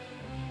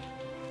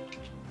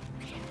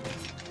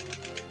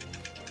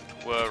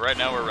 Well, right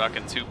now we're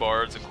rocking 2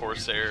 bards, a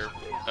Corsair,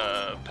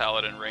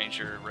 Paladin,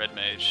 Ranger, Red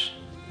Mage.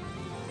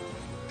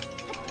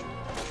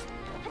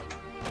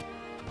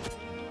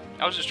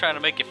 I was just trying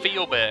to make you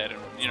feel bad,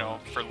 you know,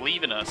 for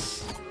leaving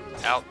us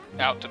out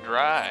to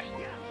dry.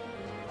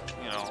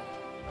 You know,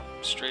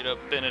 straight up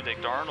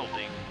Benedict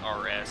Arnolding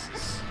our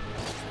asses.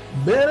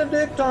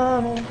 Benedict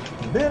Arnold.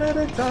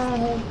 Benedict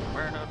Arnold.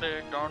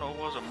 Benedict Arnold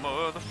was a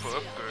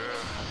motherfucker.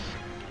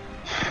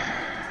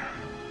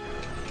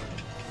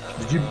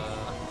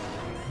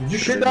 Did you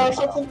shit down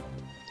something?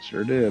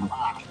 Sure did.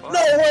 No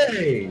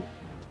way!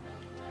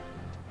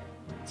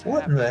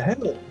 What in the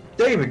hell?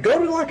 David,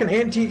 go to like an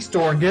antique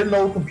store and get an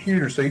old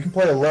computer so you can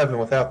play 11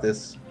 without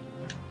this.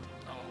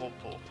 Oh,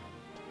 hopeful.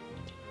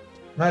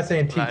 Nice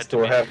antique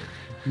store. Have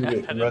I you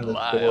didn't can run the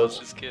lie, I was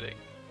stores. just kidding.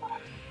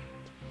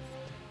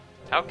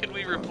 How can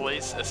we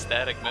replace a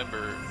static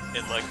member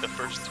in like the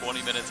first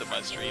 20 minutes of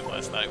my stream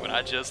last night when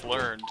I just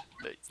learned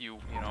that you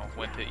know,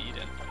 went to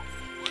Eden?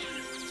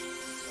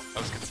 I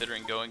was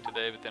considering going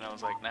today, but then I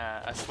was like, nah,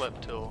 I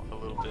slept till a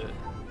little bit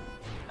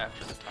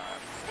after the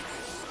time.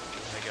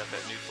 They got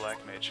that new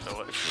black mage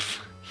fella.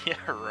 Yeah,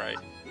 right.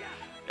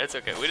 It's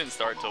okay. We didn't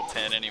start till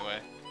 10 anyway.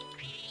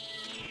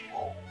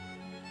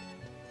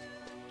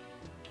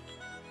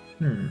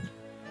 Hmm.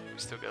 We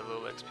still got a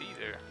little XP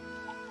there.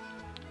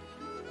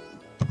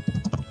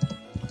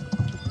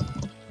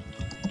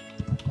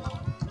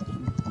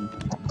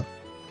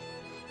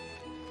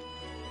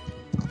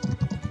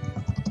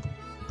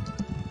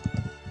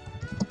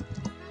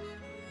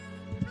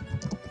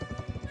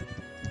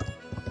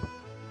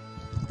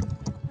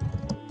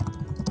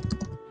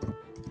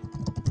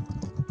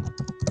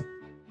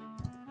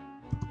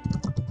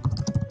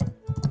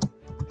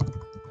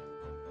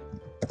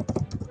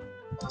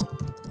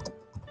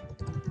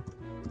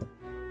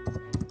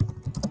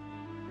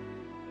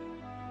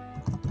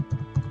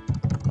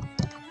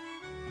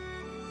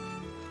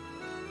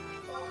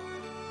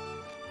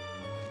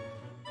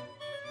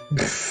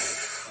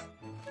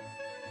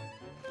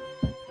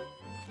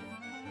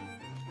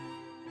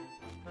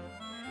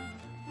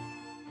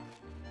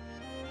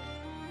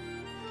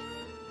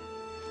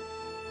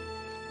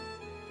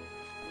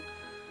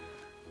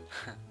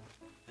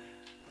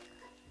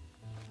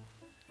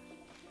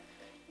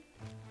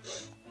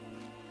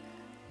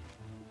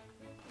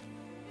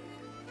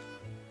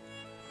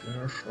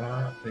 Just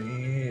like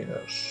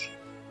this.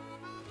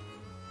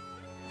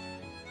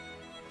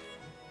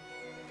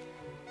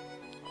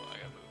 Oh, I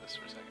gotta move this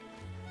for a second.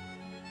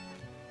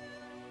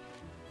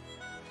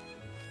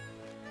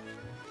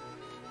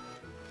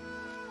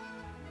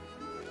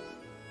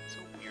 It's a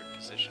weird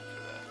position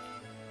for that.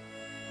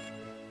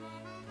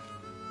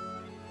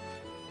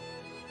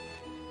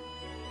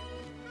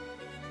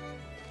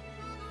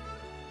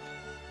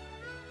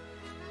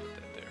 Put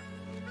that there.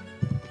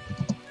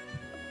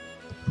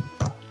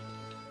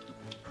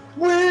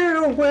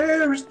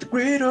 Where is the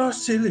great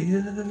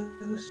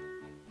Arcelius?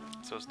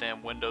 It's those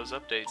damn Windows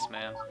updates,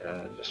 man.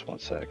 Just 1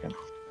 second.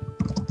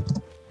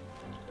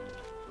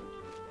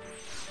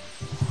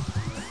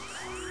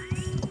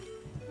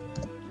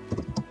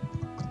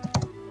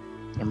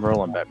 I'm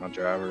rolling back my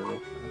driver real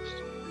fast.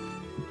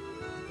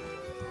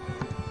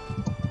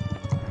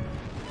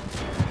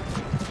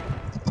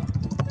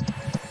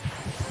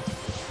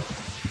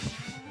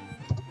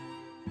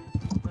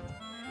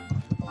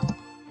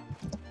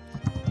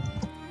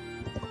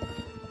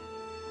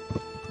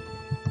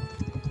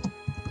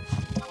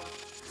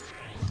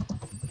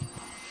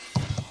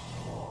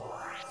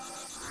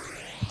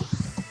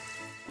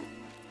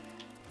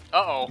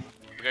 Uh-oh.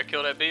 We gotta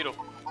kill that beetle.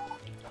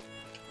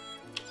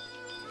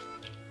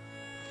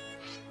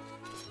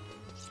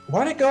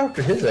 Why'd it go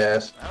after his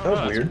ass? I That don't was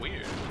know, weird. that's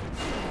weird.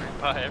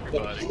 Right by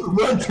everybody.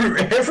 Run through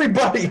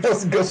everybody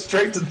else and go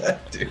straight to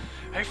that dude.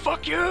 Hey,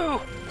 fuck you!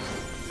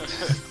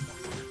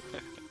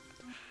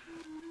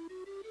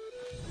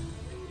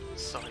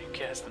 Saw you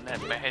casting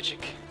that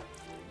magic.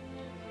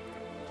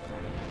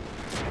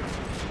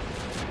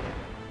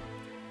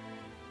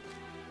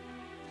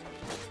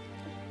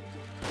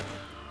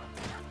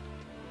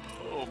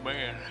 Oh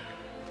man.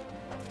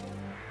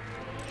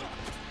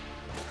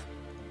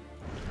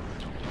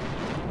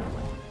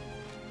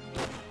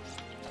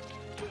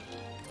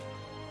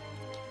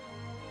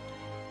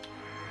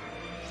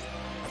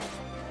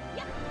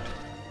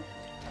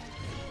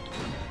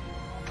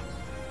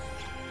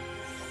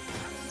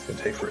 It's gonna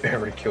take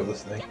forever to kill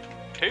this thing.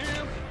 Kill!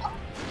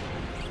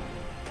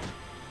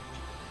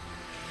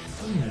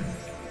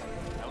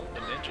 Oh, the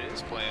ninja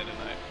is playing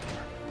tonight.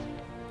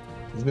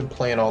 He's been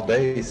playing all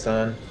day,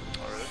 son.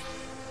 Alright.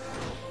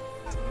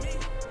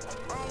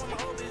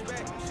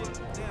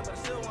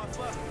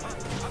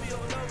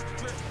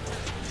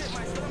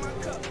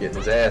 Getting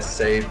his ass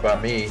saved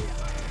by me.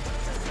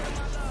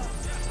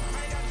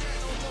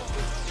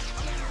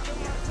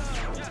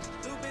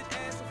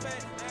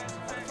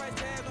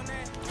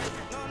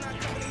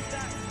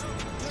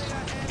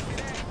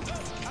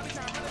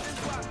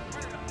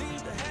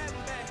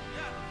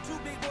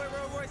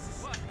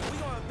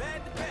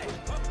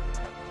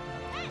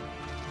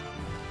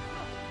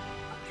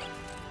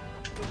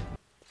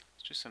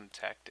 Let's do some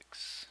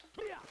tactics.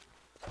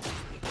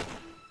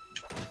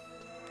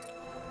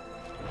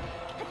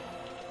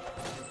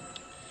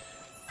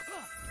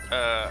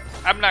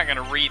 I'm not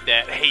gonna read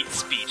that hate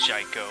speech,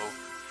 Aiko.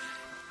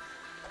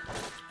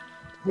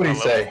 What did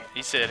he say?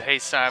 He said, "Hey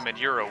Simon,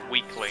 you're a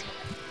weakling."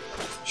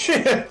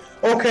 Shit.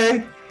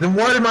 Okay. Then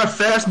why did my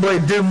fast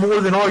blade do more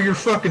than all your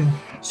fucking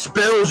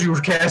spells you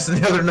were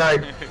casting the other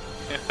night?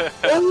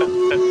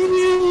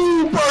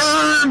 Oh,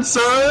 burn,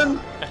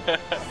 son!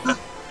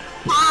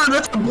 Burn!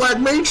 That's a black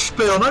mage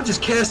spell, and I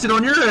just cast it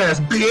on your ass,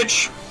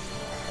 bitch!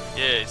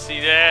 Yeah, see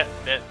that?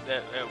 That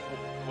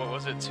what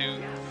was it?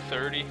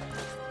 230.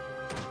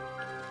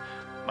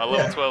 My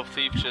level 12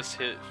 thief just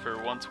hit for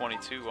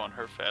 122 on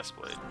her fast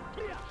blade.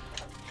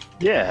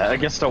 Yeah,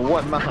 against a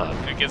what mod?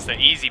 Against the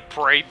easy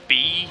prey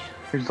B.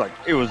 He was like,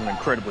 it was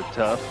incredibly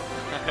tough.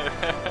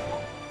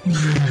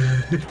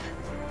 It's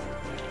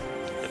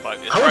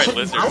right,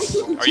 lizards.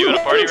 Are you in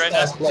a party right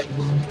now?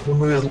 When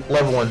we was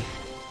level 1.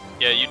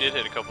 Yeah, you did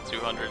hit a couple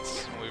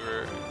 200s when we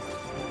were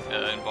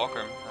in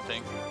Valkyrie, I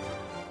anything.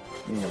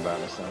 Think about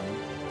it, son.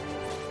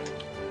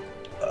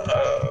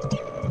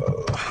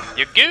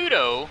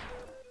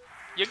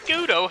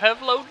 Yagudo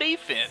have low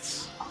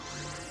defense.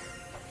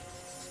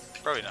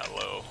 Probably not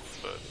low,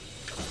 but.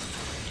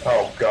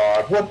 Oh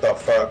god, what the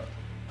fuck?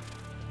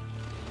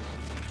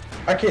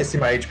 I can't see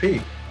my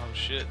HP. Oh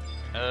shit.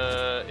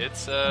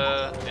 It's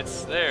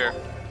there.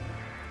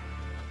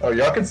 Oh,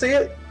 y'all can see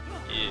it?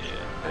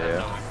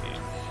 Yeah.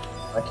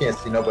 I can't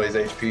see nobody's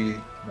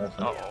HP.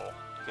 Nothing. Uh oh,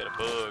 got a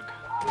bug.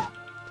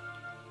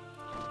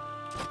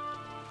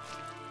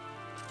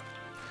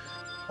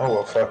 Oh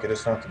well, fuck it.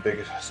 It's not the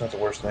biggest. It's not the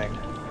worst thing.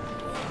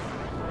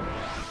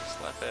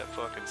 Slap that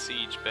fucking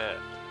siege bat.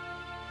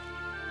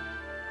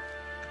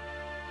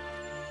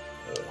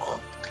 Ugh.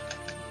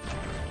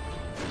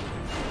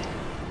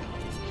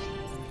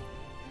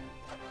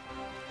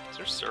 Is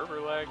there server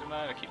lag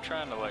tonight? I keep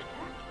trying to like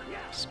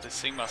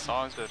sing my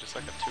songs, but just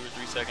like a 2 or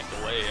 3 second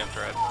delay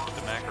after I hit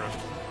the macro.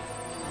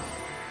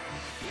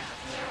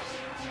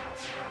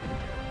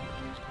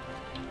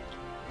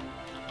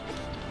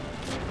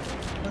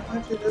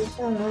 I just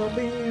wanna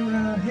be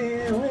right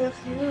here with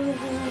you.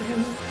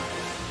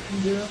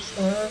 Just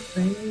like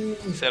me.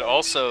 He said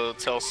also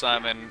tell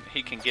Simon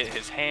he can get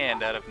his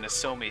hand out of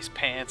Nasomi's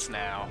pants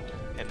now,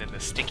 and then the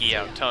sticky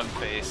out tongue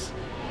face.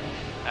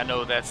 I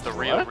know that's the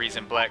real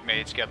reason Black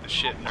Mage got the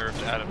shit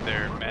nerfed out of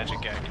their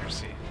magic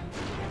accuracy.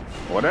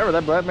 Whatever,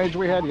 that Black Mage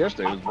we had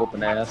yesterday was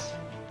whooping ass.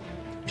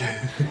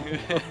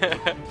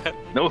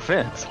 No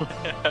offense.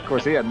 Of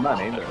course, he had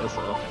money, though,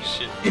 so.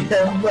 Shit. He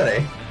had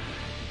money.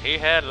 He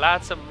had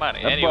lots of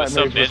money, That and he was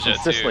Black sub Mage was ninja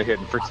consistently too.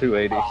 hitting for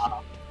 280.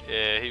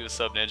 Yeah, he was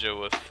sub ninja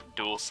with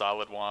dual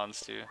solid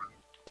wands too.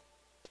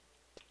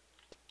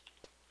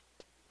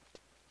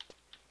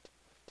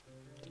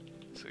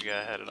 So the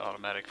guy had an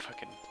automatic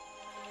fucking.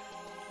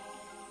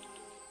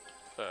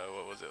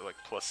 What was it, like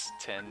plus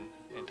 10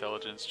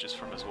 intelligence just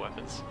from his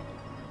weapons?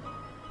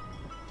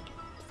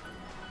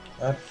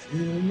 I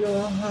feel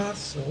your heart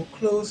so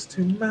close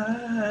to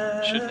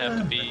mine. Shouldn't have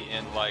to be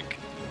in like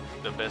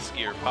the best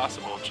gear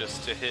possible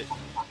just to hit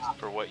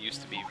for what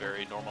used to be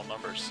very normal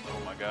numbers.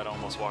 Oh my god, I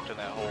almost walked in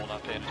that hole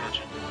not paying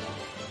attention.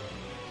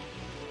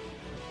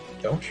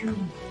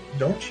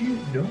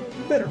 You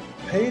better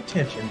pay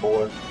attention,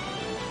 boy.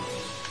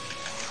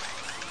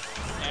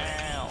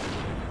 Ow.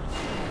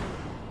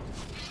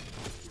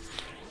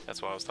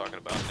 That's why I was talking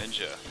about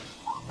ninja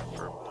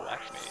for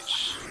Black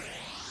Mage.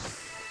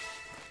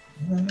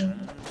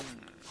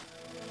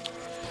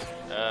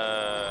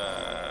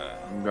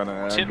 I'm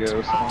gonna Tip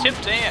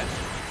Dan,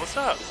 what's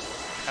up?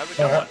 How's it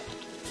going?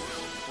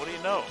 What do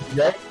you know?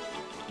 Yeah.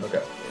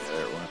 Okay. Yeah,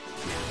 there it went.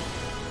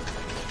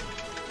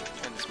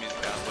 Turn this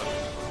music down a little.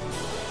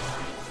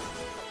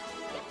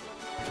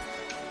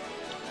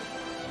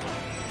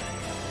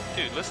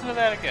 Dude, listen to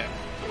that again.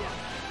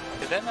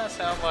 Did that not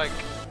sound like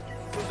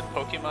the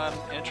Pokemon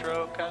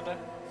intro, kinda?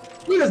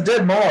 Look at this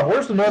dead mob.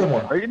 Where's another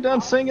one? Are you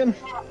done singing?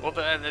 Well,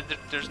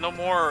 there's no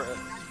more.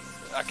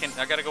 I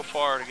gotta go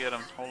far to get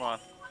him. Hold on.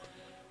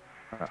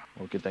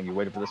 Well, good thing you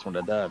waited for this one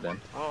to die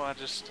then. Well,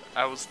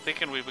 I was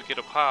thinking we would get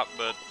a pop,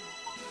 but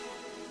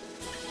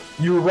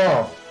You were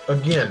wrong.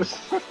 Again.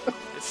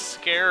 it's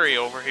scary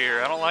over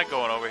here. I don't like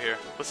going over here.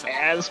 Listen.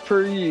 As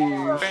per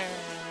you.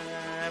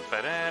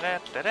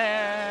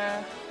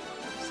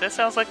 That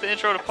sounds like the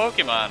intro to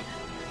Pokemon.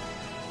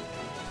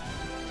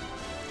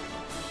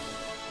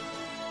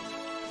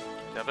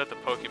 I bet the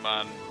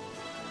Pokemon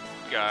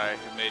guy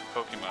who made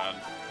Pokemon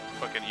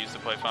fucking used to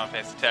play Final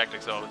Fantasy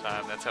Tactics all the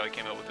time. That's how he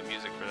came up with the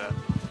music for that.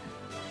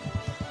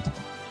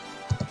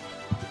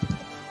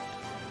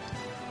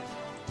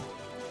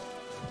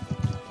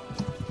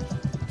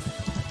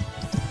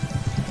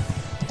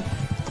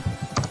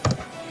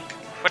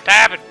 What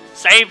happened?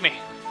 Save me!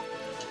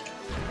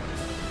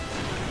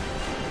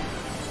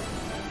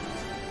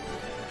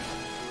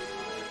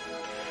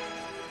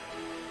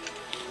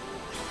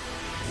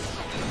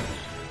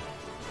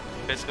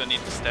 Basically need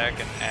to stack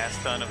an ass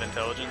ton of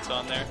intelligence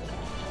on there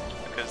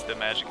because the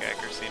magic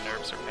accuracy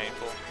nerfs are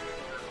painful.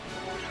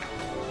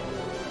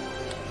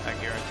 I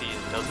guarantee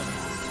it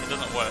doesn't. It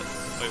doesn't what?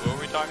 Wait, what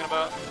were we talking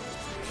about?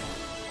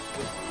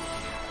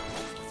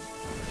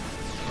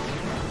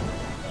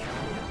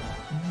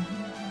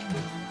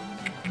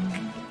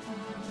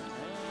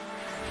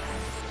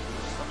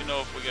 Let me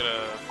know if we get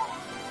a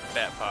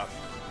bat pop.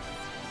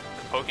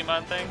 The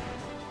Pokemon thing?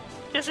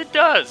 Yes, it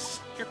does!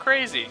 You're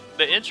crazy.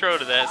 The intro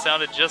to that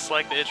sounded just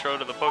like the intro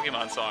to the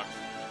Pokemon song.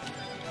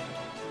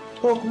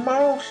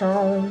 Pokemon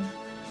song.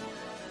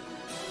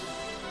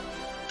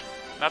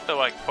 Not the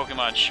like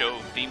Pokemon show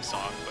theme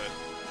song,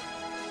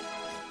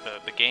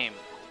 but the game.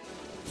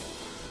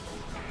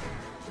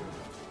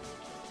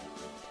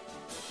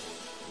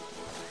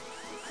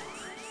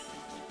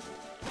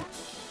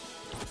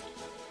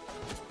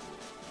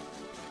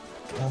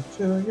 I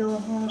feel your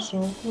heart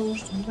so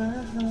close to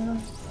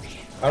mine.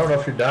 I don't know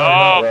if you're down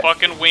Oh, or not.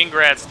 fucking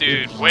Wingrats,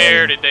 dude.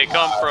 Where did they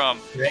come from?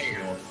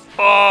 Damn.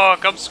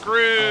 Fuck, I'm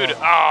screwed.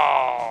 Oh,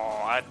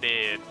 I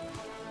did.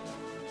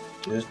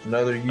 Just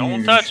another use.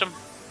 Don't touch them.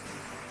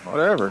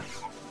 Whatever.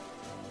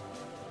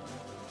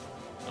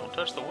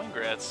 Don't touch the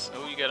Wingrats.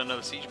 Oh, you got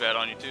another siege bat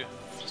on you too.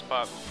 Just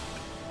pop.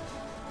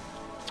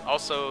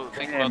 Also,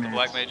 think about the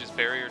Black Mage's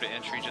barrier to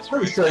entry just for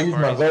Pretty sure I used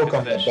my Volk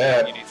on that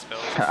bat. You need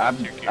spells.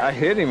 I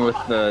hit him with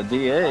the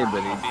DA,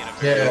 but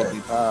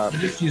he I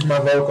just used my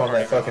Volk on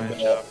that fucking bat.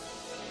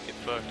 Get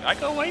fucked. I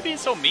go, why are you being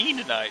so mean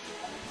tonight?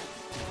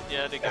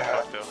 Yeah, I did get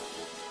fucked though.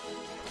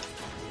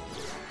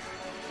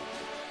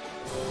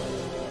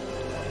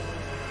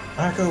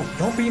 I go,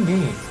 don't be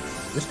mean.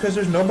 Just because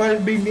there's nobody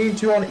to be mean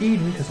to on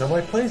Eden, because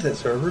nobody plays that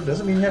server,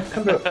 doesn't mean you have to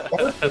come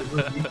to our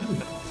server and be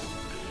mean.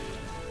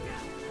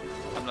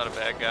 I'm not a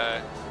bad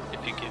guy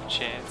if you give a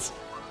chance.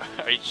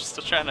 Are you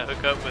still trying to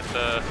hook up with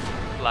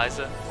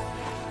Liza?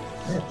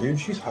 Yeah, dude,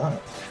 she's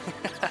hot.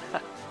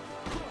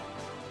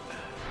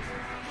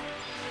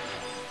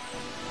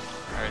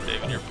 Alright,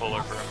 David, you're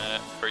puller for a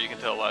minute. Or you can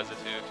tell Liza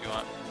too if you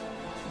want.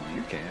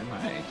 You can.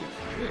 I ain't giving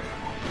shit.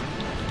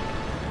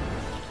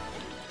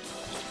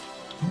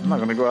 I'm not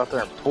gonna go out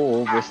there and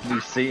pull this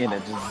DC and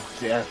it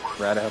just death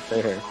right out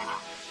there.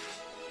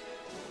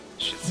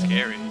 Shit's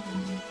scary.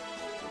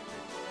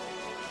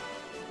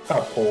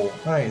 I'll pull.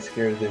 I ain't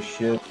scared of this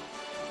shit.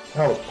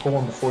 I was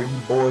pulling before you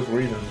boys were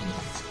even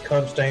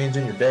cum stains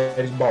in your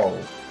daddy's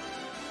balls.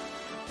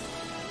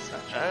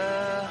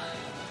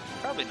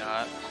 Probably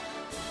not.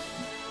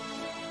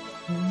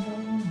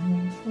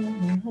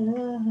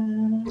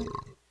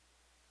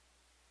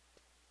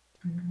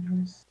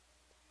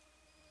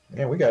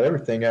 Man, we got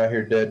everything out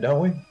here dead,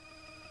 don't we?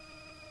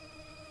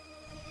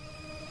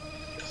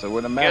 So it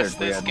wouldn't matter Guess if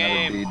we this had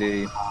game. another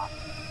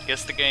BD.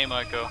 Guess the game,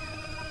 Ico.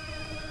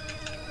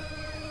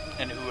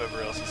 And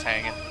whoever else is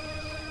hanging.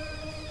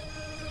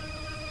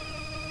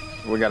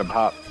 We got a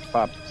pop,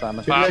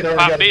 Simon.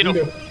 Pop beetle.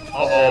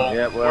 Uh-oh.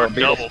 Yeah, well, We're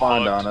beetle double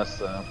spawned fucked. on us,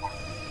 so.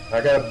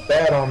 I got a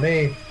bat on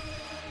me.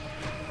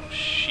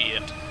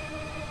 Shit.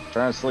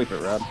 Trying to sleep it,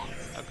 Rob.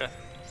 Okay.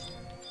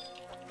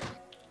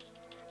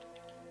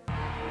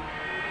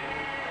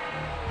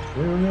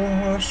 Feel your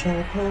heart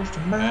so close to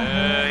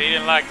mine. He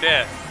didn't like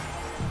that.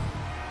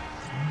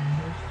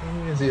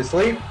 Is he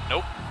asleep?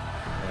 Nope.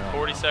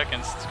 40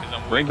 seconds because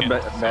I'm Bring the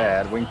weakened.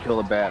 bat. We can kill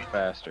the bat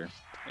faster.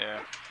 Yeah.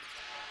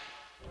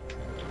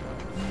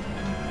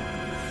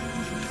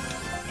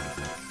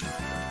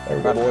 There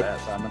we go, boy. Bat,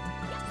 Simon.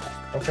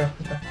 Okay.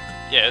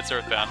 Yeah, it's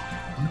Earthbound.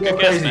 You go Good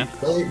guess, crazy. man.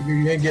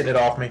 You ain't getting it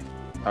off me.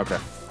 Okay.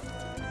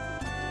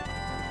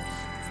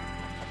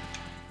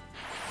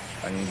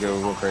 I can go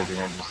real crazy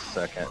here in just a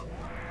second.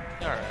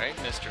 Alright,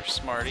 Mr.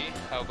 Smarty.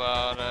 How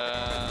about,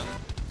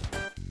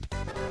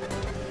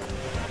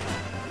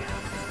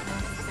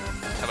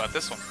 how about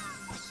this one?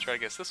 Let's try to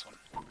guess this one.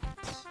 Oh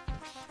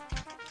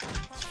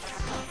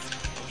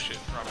shit,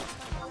 wrong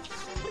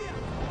one.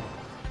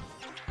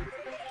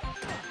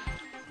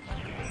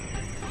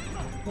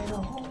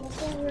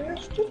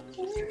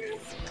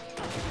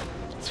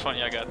 It's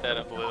funny I got that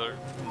up later.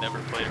 Never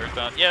played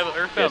Earthbound. Yeah, but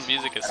Earthbound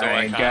music is so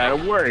I ain't iconic. gotta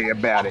worry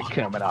about it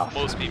coming off.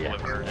 Most people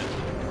have heard it.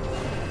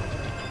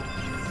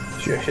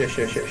 Shit. You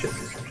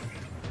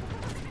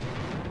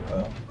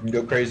can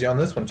go crazy on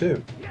this one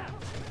too.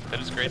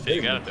 That is great that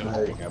you got it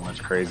though. Ain't got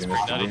much craziness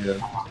to Nutty. do.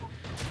 Come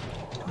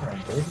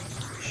on, baby.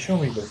 Show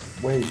me the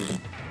ways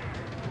of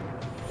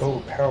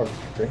overpowered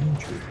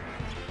danger.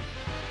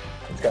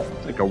 It's got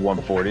It's like a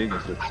 140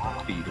 because its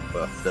speed is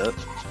buffed up.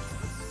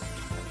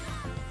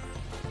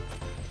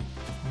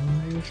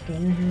 You stay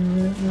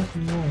here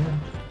every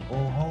moment for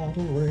all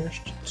the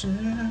rest of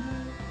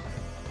time.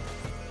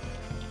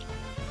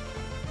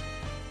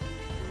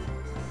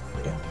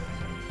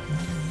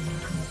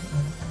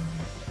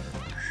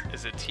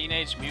 Is it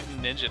Teenage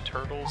Mutant Ninja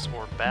Turtles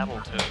or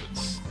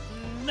Battletoads?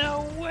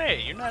 No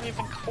way, you're not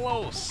even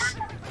close.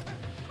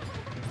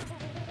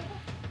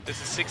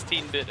 This is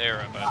 16-bit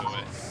era, by the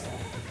way.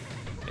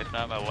 If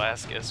not, my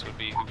last guess would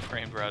be Who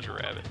Framed Roger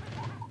Rabbit.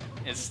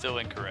 It's still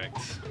incorrect.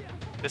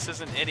 This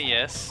isn't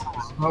NES.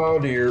 Oh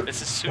dear.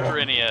 This is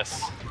Super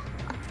NES.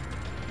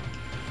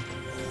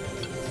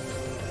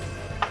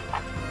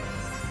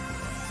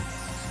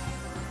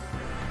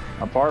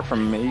 Apart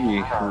from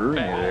me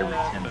ruining it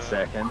every 10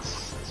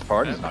 seconds, this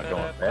party's not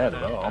going bad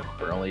at all.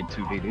 We're only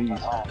 2 DDs.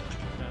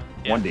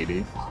 Yeah. 1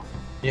 DD.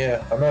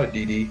 Yeah, I'm not a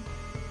DD.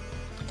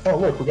 Oh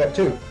look, we got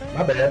 2.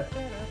 My bad.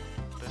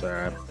 It's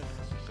alright.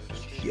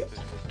 Yep.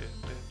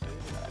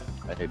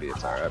 Maybe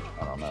it's alright.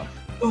 I don't know.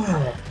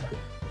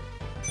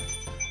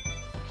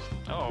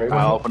 Oh, Great.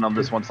 I'll open on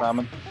this one,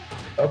 Simon.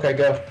 Okay,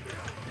 go.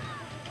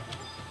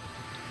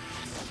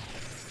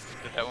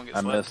 did that one get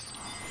I swept? missed.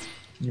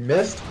 You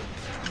missed?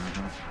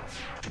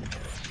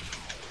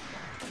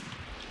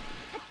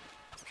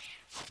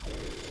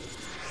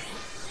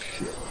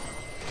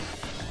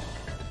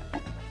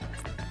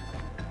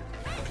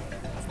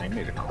 They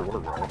made a quarter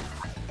roll.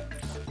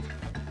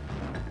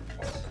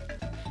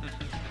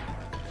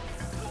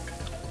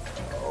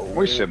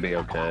 We should be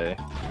okay.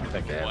 I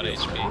think I have 1 it.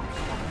 HP.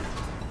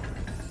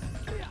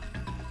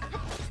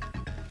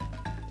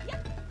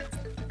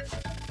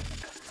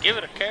 Give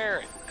it a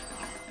carrot.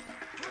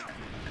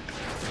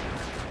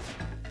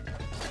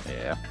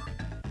 Yeah.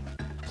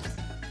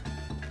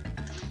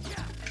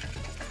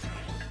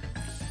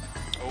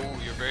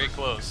 very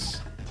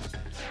close.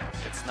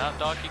 It's not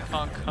Donkey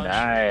Kong Country.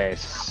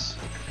 Nice.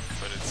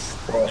 But it's.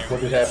 What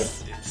just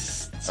happened?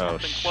 It's Oh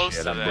something close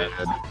shit, to I'm that.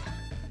 dead.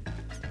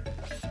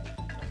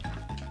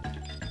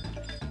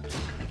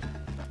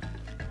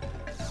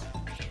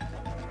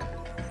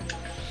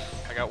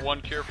 I got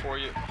one cure for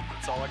you.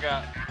 That's all I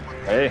got.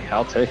 Hey,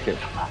 I'll take it.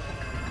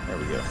 There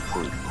we go.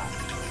 Sweet.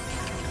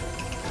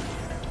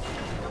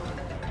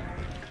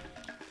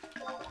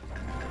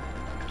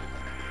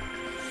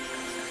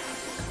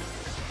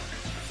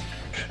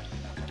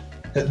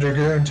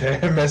 Dragoon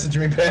message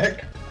me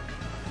back.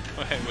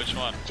 Wait, which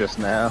one? Just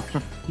now.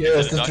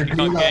 Yes, Is it the a Donkey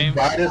Dragoon Kong I game?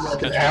 invited like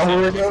an Country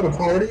hour game? ago to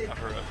party. I've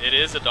heard of- It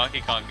is a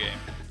Donkey Kong game.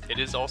 It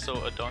is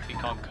also a Donkey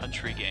Kong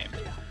Country game.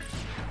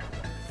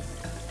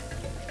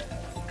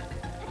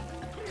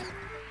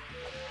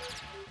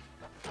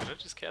 Did I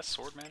just cast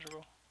Sword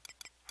Magical?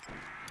 I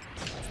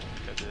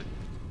think I did.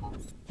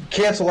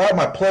 Cancel out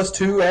my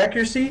 +2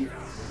 accuracy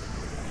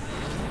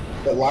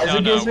that Liza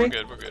No, gives we're me.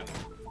 good, we're good.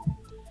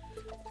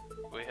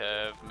 We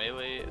have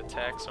melee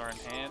attacks are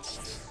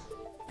enhanced.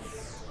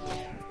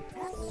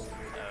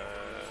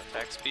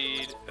 Attack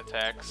speed,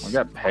 attacks. We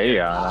got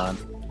Payon on.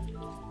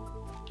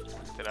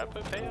 Did I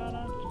put Payon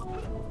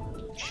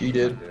on? She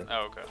did.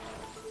 Oh, okay.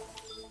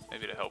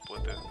 Maybe to help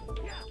with the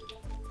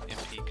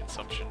MP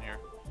consumption here.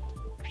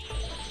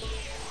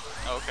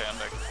 Oh, okay, I'm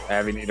back to full.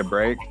 Abby need a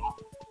break.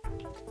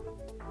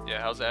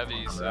 Yeah, how's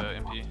Abby's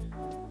MP?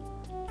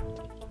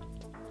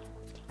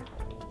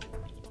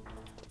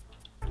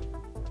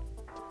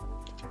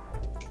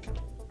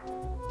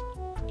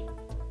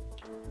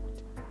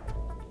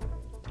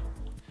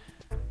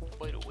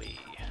 Wait away.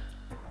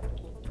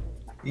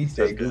 He's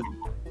stay good.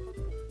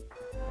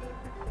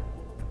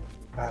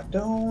 I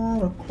don't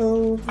wanna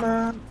close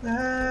my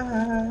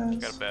eyes.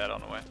 Got a bat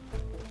on the way.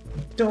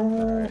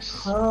 Don't Nice.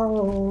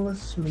 fall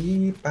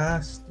asleep.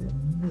 I still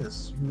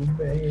miss you,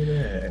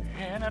 baby.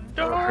 And I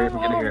Oh, hurry up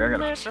and get here. I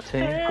got a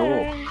 15.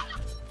 Cool.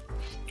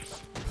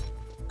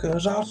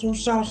 Cause Awesome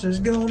Sauce is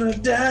gonna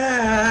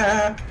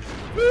die.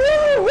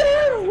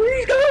 Ooh,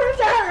 we gonna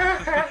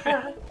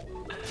die.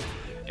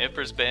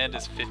 Emperor's Band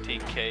is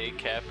 15k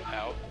cap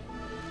out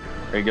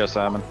There you go,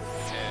 Simon.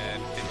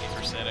 and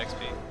 50%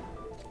 XP.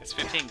 It's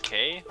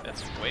 15k?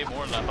 That's way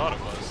more than I thought it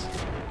was.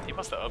 He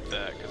must have upped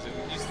that because it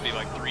used to be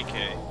like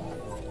 3k.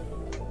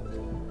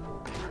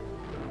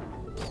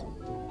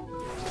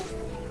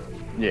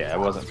 Yeah, it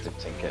wasn't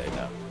 15k,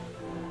 no.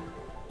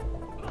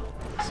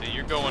 So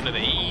you're going to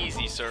the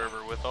easy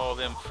server with all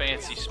them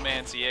fancy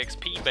schmancy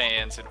XP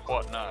bands and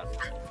whatnot.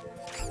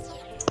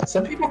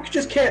 Some people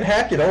just can't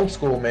hack it old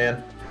school,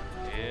 man.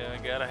 Yeah,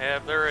 gotta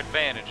have their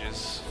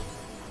advantages.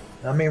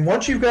 I mean,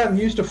 once you've gotten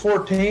used to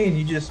 14,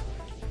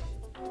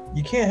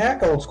 you can't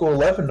hack old school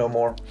 11 no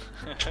more.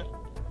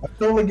 I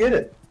totally get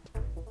it.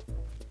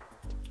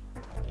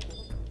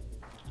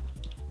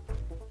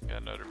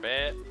 Got another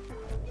bat.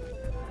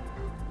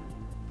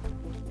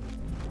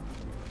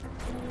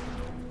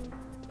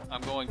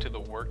 I'm going to the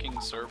working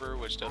server,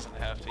 which doesn't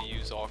have to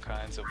use all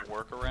kinds of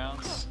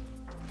workarounds.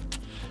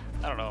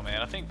 I don't know,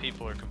 man. I think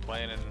people are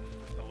complaining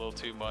a little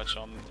too much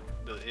on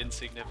the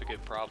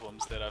insignificant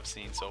problems that I've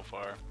seen so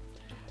far.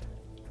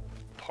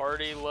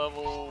 Party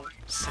level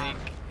sync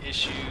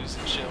issues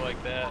and shit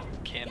like that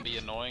can be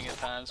annoying at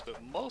times,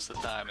 but most of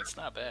the time it's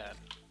not bad.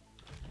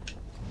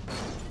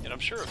 And I'm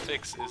sure a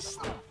fix is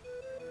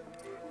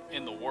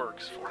in the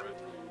works for it.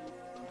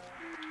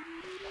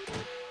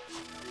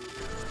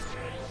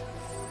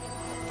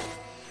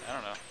 I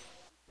don't know.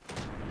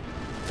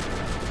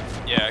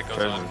 Yeah, it goes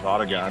There's on. a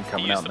Autogun He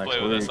coming used out to next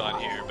play with us week. on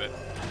here, but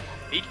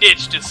he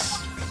ditched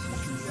us.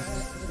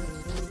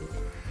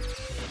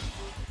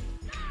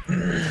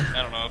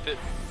 I don't know if it.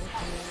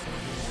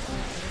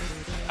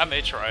 I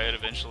may try it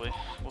eventually.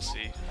 We'll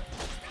see.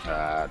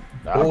 I'm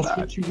Bullshit,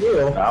 not. you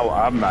will.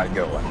 I'm not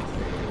going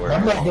anywhere.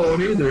 I'm not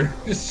going either.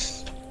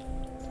 Just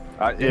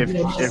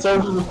If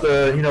server with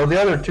the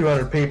the other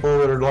 200 people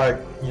that are like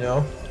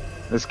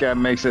this guy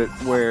makes it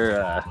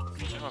where I'm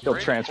he'll afraid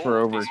to transfer pull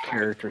over these fucking-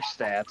 character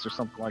stats or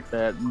something like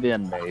that,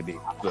 then maybe.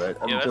 But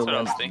Yeah, that's until what I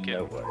was then, thinking.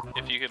 no way.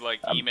 If you could like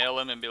email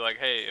him and be like,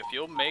 hey, if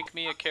you'll make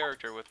me a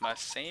character with my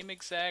same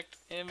exact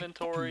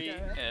inventory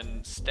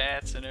and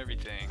stats and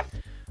everything,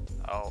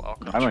 I'll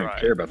come I don't try even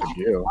care it. about the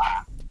guild.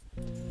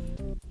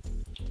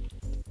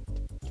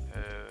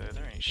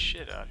 There ain't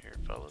shit out here,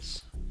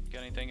 fellas. You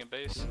got anything in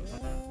base?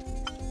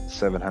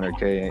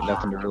 700k ain't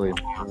nothing to really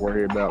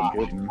worry about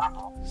getting.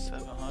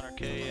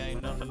 700k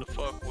ain't nothing to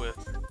fuck with.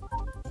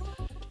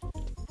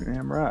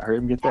 Damn right. Hurry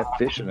up and get that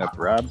fishing up,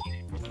 Rob.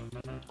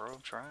 Bro,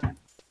 I'm trying.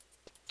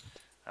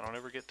 I don't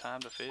ever get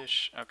time to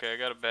fish. Okay, I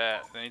got a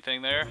bat.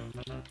 Anything there?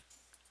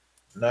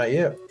 not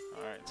yet.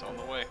 Alright, it's on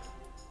the way.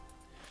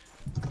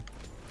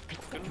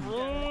 Fucking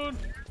run!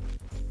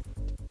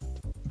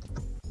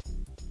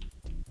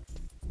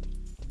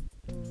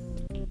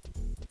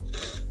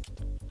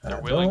 They're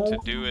willing to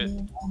do it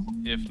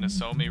if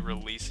Nasomi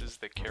releases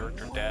the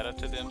character data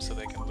to them so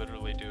they can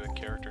literally do a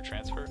character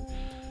transfer.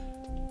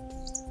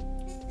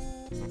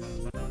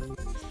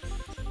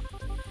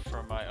 From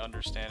from my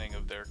understanding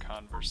of their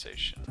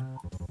conversation.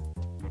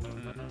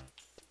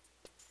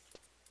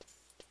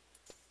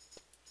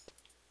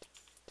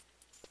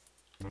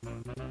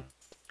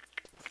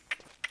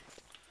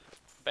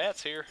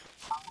 Bat's here.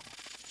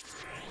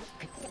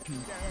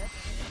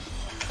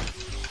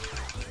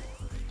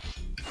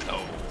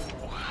 Oh.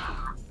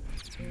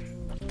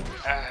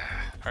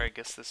 Alright,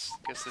 guess this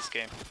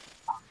game.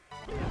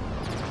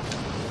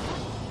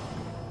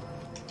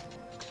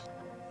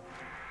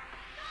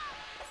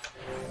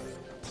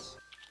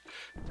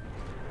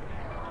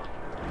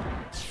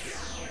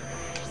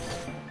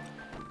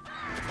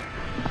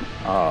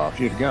 Oh, if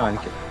you'd gone, you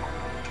could.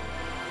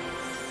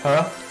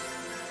 Huh?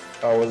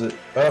 Oh, was it?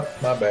 Oh,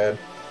 my bad.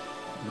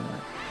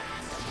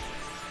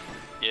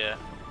 Yeah.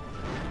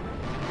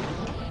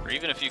 Or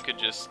even if you could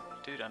just...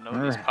 Dude, I know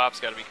these pops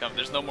gotta become...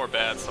 There's no more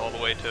bats all the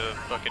way to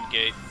fucking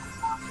gate.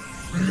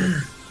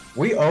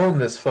 We own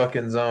this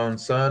fucking zone,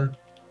 son.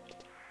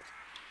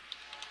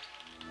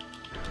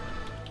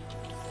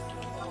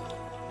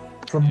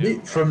 From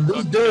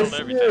this day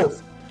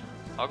forth.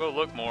 I'll go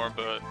look more,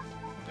 but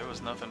there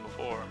was nothing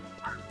before.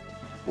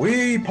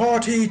 We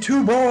party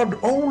two-bond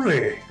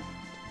only.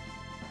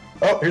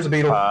 Oh, here's a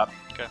beetle.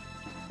 Okay.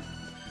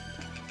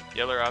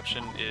 The other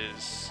option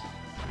is...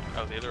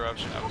 Oh, the other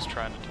option I was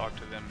trying to talk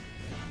to them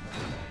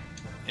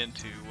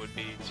into would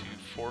be to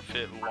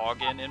forfeit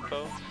login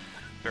info,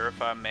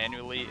 verify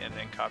manually, and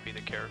then copy the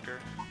character.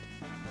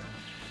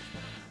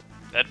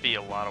 That'd be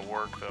a lot of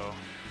work, though,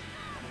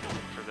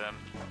 for them.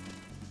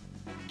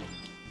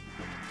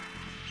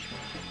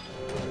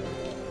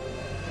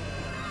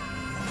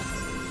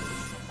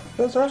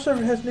 Because our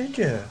server has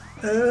ninja.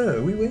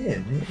 Oh, we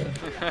win.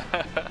 Yeah.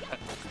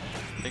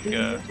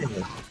 I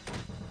think,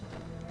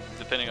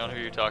 depending on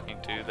who you're talking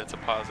to, that's a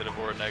positive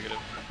or a negative.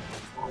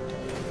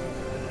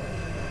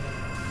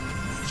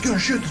 It's gonna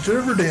shut the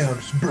server down,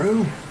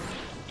 bro.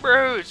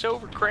 Bro, it's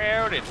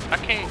overcrowded. I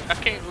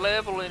can't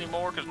level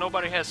anymore because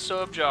nobody has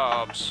sub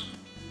jobs.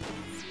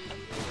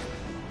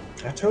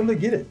 I totally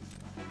get it.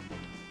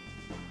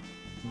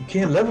 You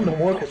can't level no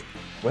more because,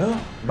 well,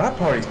 my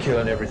party's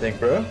killing everything,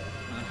 bro.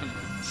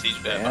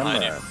 Siege bat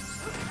behind you.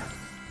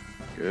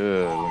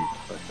 Good. We can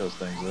fuck those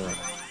things up.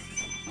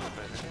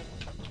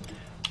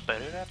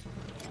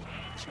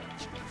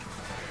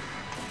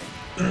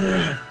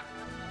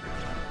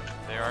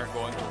 They aren't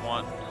going to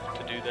want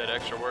to do that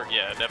extra work.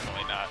 Yeah,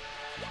 definitely not.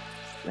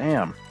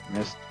 Damn,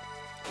 missed.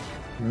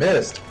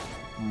 Missed.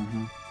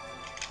 Mm-hmm.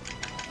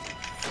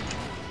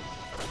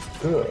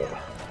 Ugh,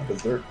 I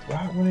desert.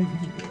 Why when you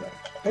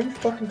every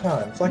fucking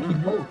time? It's like he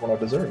knows when I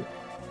desert.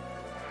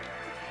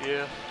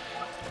 Yeah.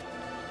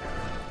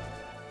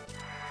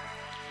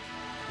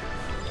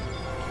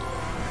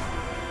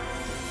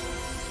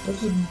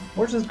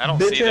 Where's this I don't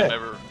bitch see them at?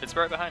 ever. It's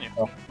right behind you.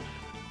 Oh.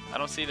 I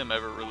don't see them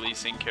ever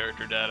releasing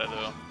character data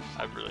though.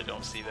 I really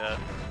don't see that.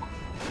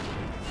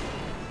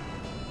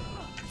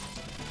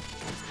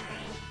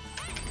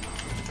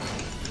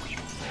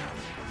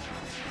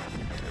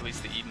 At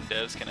least the Eden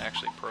devs can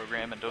actually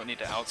program and don't need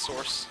to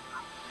outsource.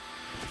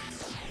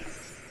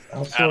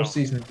 Outsource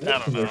these. I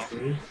don't know.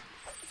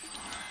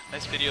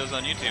 Nice videos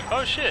on YouTube.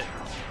 Oh shit!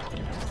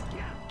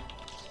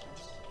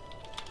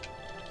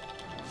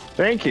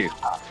 Thank you.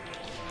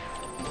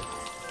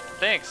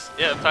 Thanks.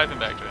 Yeah, I'm typing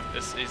back to him.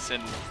 It's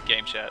in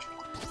game chat.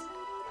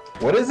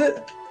 What is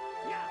it?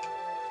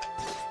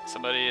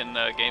 Somebody in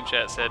game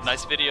chat said,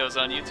 nice videos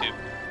on YouTube.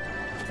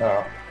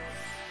 Oh.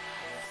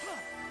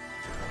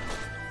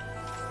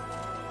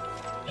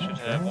 Should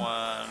have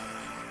one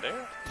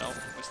there? Nope,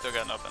 we still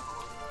got nothing.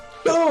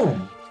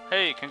 Boom!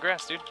 Hey,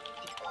 congrats, dude.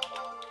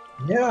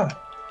 Yeah.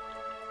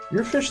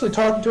 You're officially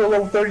talking to a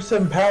level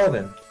 37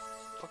 paladin.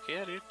 Fuck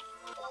yeah, dude.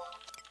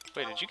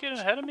 Wait, did you get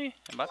ahead of me?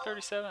 Am I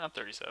 37? I'm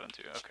 37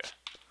 too, okay.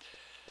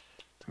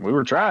 We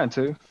were trying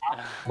to.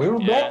 We were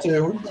about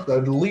to. We were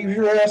about to leave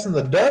your ass in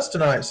the dust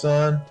tonight,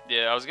 son.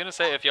 Yeah, I was gonna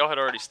say if y'all had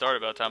already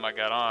started by the time I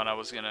got on, I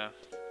was gonna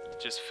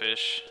just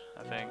fish,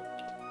 I think.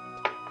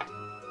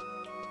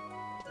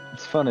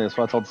 It's funny, that's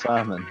what I told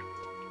Simon.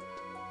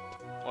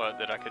 What,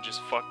 that I could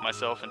just fuck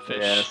myself and fish?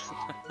 Yes.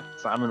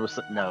 Simon was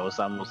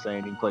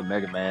saying he can play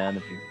Mega Man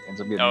if he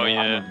ends up getting Oh, one.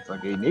 yeah. It's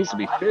like he needs to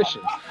be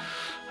fishing.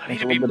 I need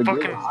to be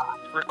fucking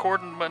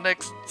recording my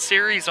next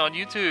series on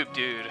YouTube,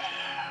 dude.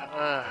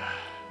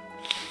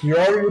 You're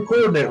already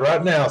recording it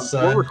right now,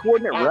 son. We're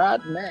recording it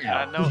right now.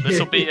 I know, this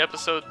will be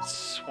episode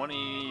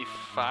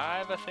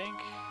 25, I think.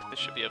 This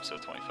should be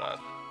episode 25.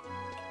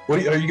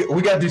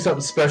 We gotta do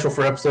something special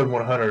for episode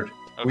 100.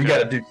 Okay. We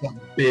gotta do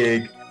something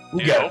big.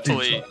 Dude,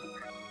 hopefully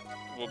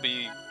we'll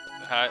be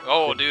high.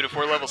 Oh, dude, if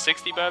we're level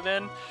 60 by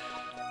then,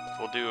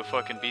 we'll do a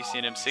fucking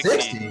BCNM 60.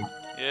 60?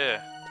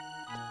 Yeah.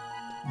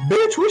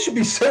 Bitch, we should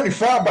be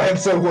 75 by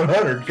episode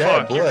 100. God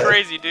Fuck, bless. you're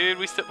crazy, dude.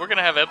 We're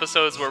gonna have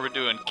episodes where we're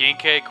doing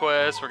Genkai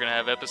quests. We're gonna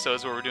have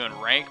episodes where we're doing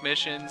rank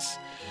missions.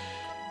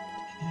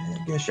 Yeah,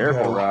 I guess you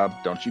Careful, gotta...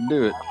 Rob. Don't you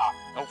do it.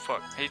 Oh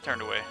fuck, he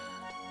turned away.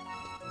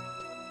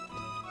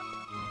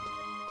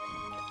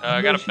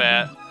 I got a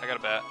bat.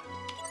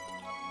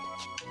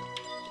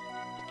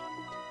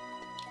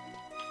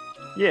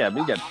 Yeah,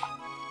 but you got to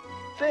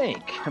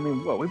think. I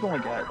mean, what? We've only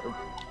got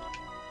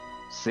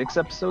 6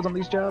 episodes on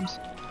these jobs?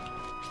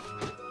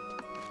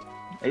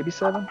 Maybe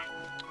 7?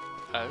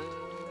 Maybe.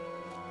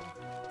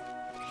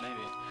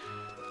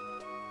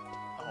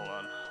 Hold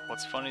on.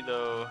 What's funny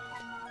though?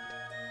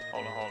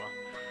 Hold on.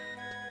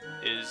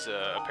 Is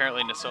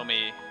apparently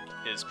Nasomi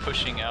is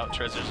pushing out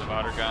Treasures of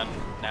Ottergon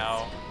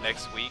now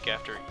next week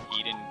after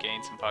Eden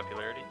gained some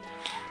popularity.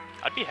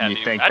 I'd be happy.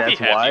 You think I'd that's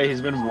be happy. why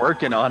he's been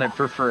working on it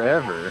for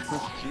forever?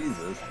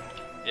 Jesus.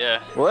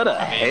 Yeah. What a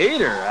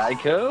hater,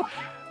 Aiko.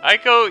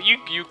 Aiko,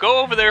 you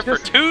go over there for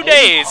 2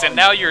 days and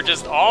now you're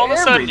just all of a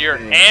sudden you're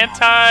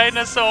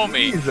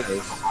anti-Nasomi.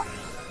 Jesus.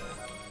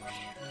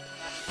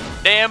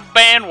 Damn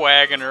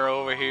bandwagoner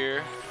over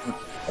here.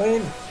 I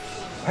mean,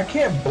 I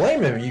can't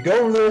blame him. You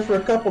go over there for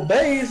a couple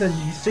days and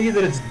you see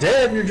that it's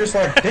dead and you're just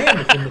like, damn,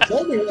 if the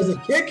Nasomi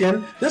wasn't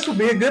kicking, this would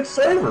be a good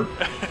server.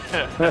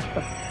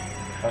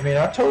 I mean,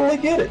 I totally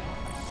get it.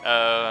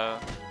 I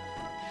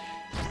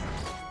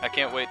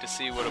can't wait to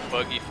see what a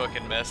buggy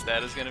fucking mess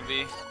that is gonna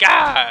be.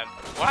 God,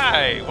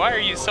 why? Why are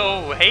you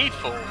so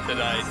hateful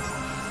tonight?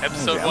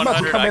 Episode I'm about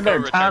to 100, come in there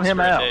Aiko and time returns him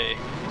for a out. day.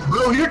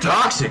 Bro, you're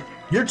toxic.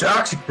 You're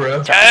toxic,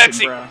 bro.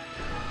 Toxic! Bro.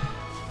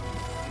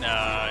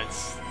 Nah,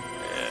 it's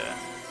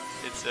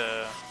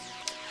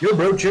Yo,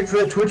 bro, check for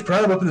that Twitch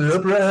Prime up in the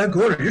upper right-hand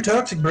corner. You're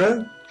toxic,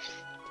 bro.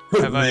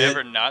 have I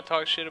ever not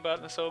talked shit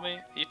about Nasomi?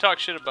 You talk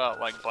shit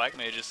about, like, black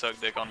mages suck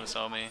dick on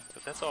Nasomi,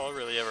 but that's all I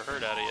really ever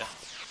heard out of you.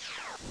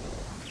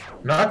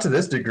 Not to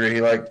this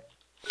degree, like,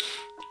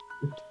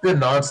 it's been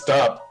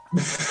non-stop.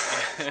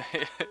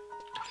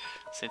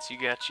 Since you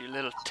got your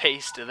little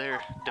taste of their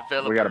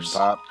developers. We got a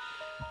pop.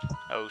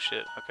 Oh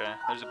shit, okay.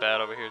 There's a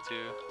bat over here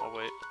too. I'll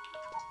wait.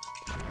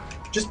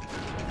 Just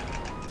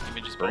Let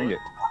me just Bring pull it.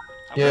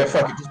 I'll yeah, pull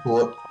fuck it, just pull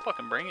it. I'll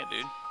fucking bring it,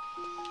 dude.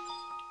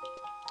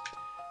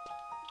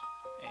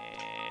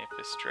 If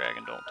this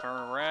dragon don't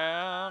turn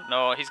around...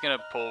 No, he's gonna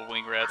pull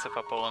wing rats if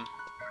I pull him.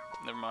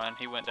 Never mind,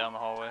 he went down the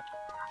hallway.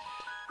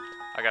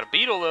 I got a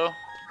beetle though.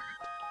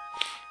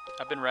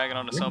 I've been ragging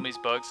on Nasomi's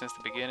bug since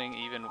the beginning,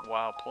 even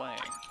while playing.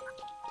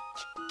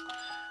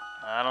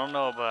 I don't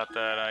know about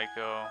that,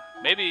 Aiko.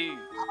 Maybe,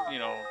 you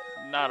know,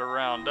 not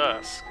around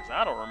us, because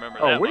I don't remember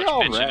that We much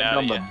all bitching ragged out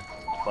on of the you.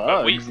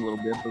 bugs a little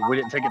bit, but we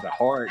didn't take it to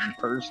heart and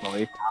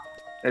personally.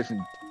 It's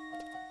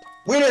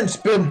We didn't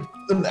spend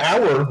an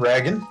hour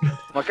ragging.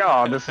 like,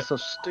 oh, this is so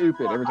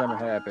stupid every time it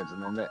happens,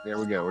 and then there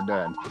we go, we're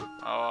done.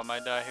 Oh, I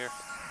might die here.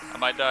 I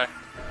might die.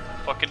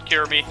 Fucking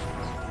cure me.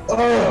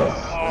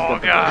 Oh, Oh,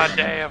 god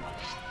damn.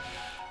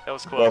 That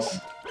was close.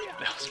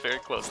 That was very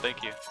close,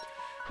 thank you.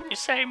 You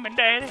saved me,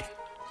 Daddy.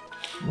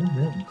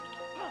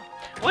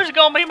 When's it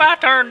gonna be my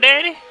turn,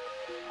 Daddy?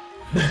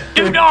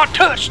 Do not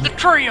touch the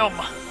trim!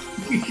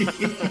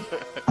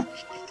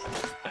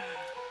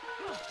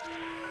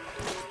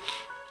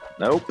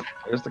 Nope,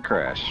 there's the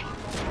crash.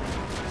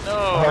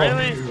 No,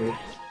 really?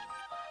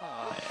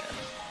 Oh, man.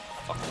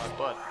 Fuck my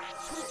butt.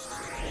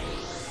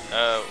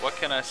 What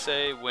can I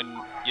say? When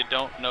you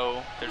don't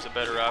know there's a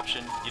better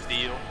option, you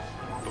deal.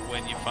 But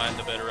when you find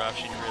the better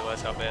option, you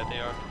realize how bad they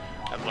are.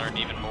 I've learned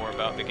even more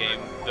about the game,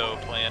 though,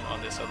 playing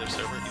on this other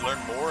server. You learn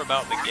more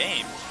about the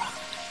game?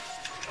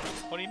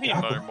 What do you mean,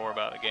 learn more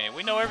about the game?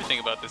 We know everything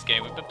about this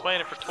game. We've been playing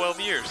it for 12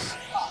 years.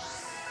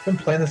 I've been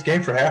playing this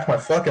game for half my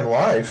fucking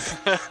life.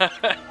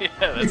 Yeah,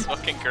 that's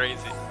fucking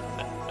crazy.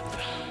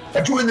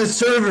 I joined this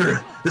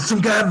server that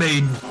some guy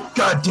made.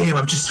 God damn,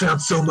 I've just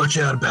found so much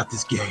out about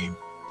this game.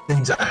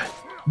 Things I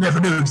never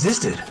knew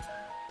existed.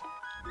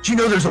 Do you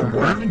know there's a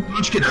worm in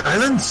Munchkin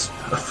Islands?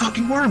 A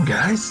fucking worm,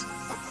 guys.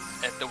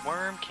 At the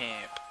worm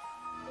camp.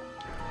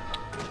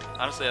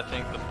 Honestly, I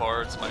think the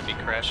bards might be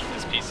crashing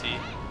this PC.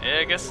 Yeah,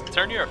 I guess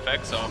turn your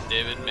effects off,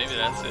 David. Maybe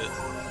that's it.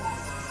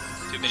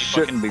 Too many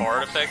Shouldn't fucking be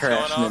bard effects going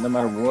crashing it on. no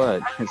matter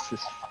what. It's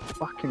this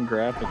fucking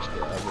graphics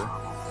driver.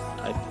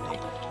 I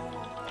think.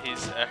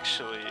 He's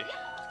actually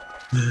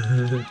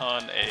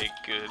on a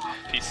good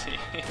PC.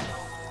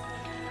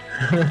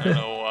 I don't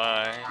know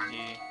why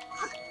he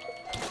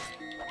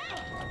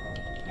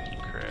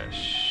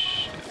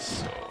crashes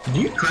so. Do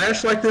you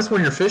crash like this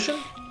when you're fishing?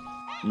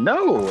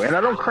 No, and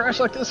I don't crash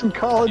like this in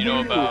Call of You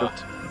Duty. know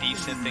about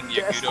decenting Yakuto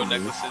Destiny.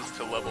 necklaces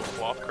to level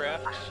cloth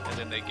craft, and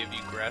then they give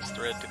you grass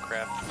thread to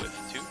craft with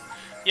too?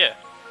 Yeah,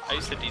 I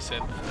used to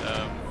decent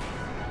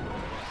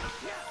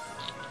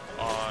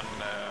on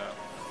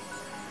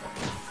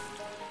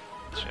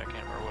shit, I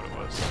can't remember what it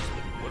was.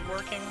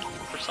 Woodworking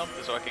or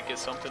something, so I could get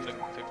something to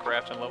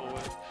craft and level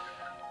with.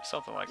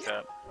 Something like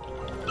that.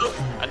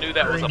 I knew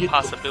that was a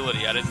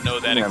possibility. I didn't know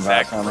that Yeah,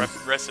 exact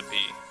Vax,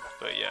 recipe,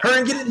 but yeah. Hurry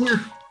and get in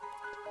here.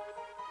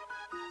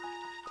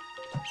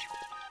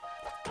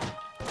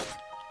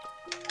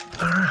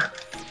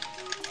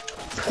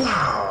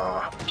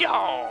 Wow.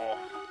 Yo!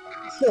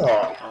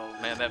 Wow.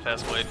 Oh man, that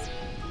fast blade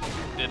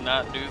did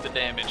not do the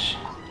damage.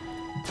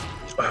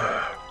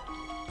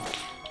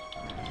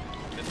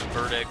 Then the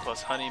bird egg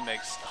plus honey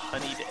makes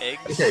honeyed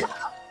eggs. Okay,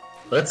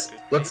 let's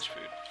Good let's page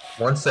food.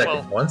 1 second.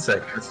 Well, 1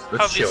 second. Let's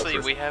chill. Obviously,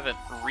 we haven't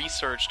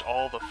researched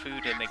all the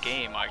food in the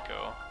game,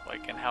 Aiko,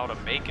 like, and how to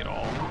make it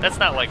all. That's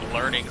not like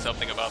learning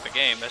something about the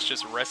game. That's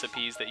just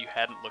recipes that you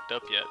hadn't looked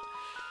up yet.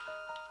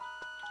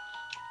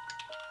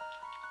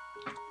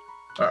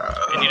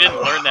 And you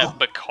didn't learn that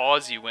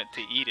because you went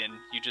to Eden.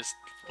 You just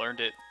learned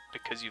it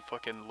because you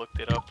fucking looked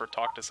it up or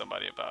talked to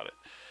somebody about it.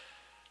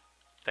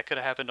 That could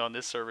have happened on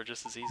this server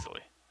just as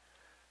easily.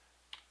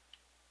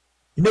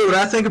 You know what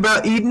I think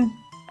about Eden?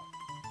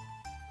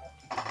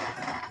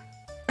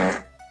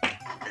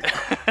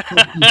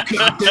 You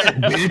got that,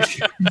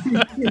 bitch.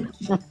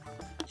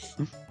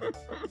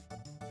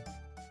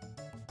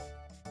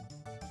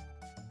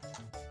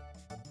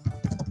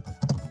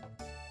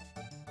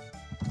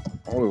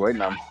 What are we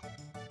waiting on?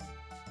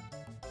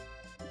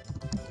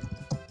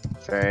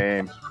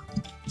 Same.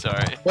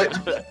 Sorry. Wait,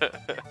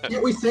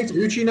 can't we sync to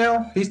Uchi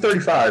now? He's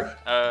 35.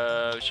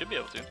 Should be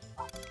able to.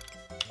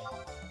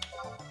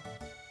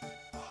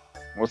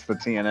 What's the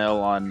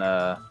TNL on,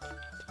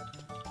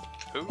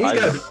 Who?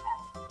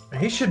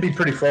 He should be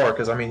pretty far,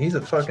 because, I mean, he's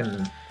a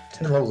fucking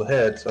 10 levels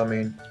ahead, so, I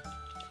mean...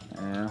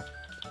 Yeah.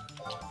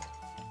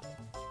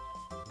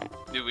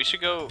 Dude, we should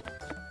go...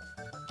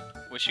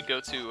 We should go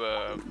to,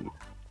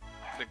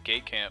 the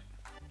gate camp.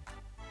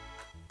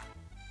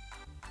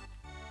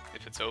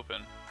 If it's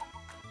open.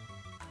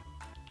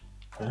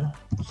 Yeah.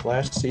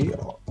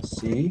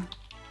 /C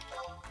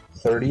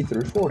 30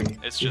 through 40.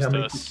 It's See just how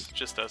many us.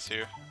 Just us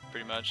here,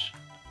 pretty much.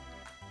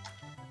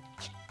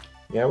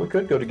 Yeah, we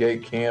could go to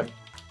gate camp.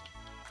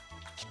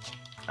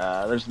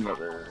 There's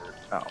another...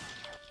 Oh.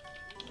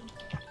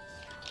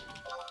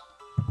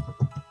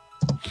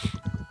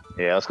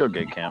 Yeah, let's go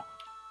gate camp.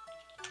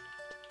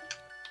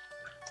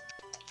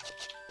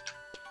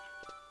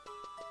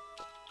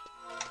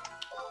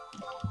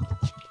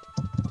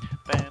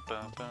 Bam,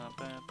 bam, bam,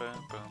 bam,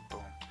 bam, bam,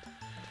 boom.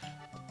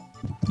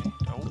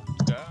 Oh,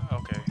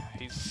 okay.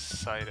 He's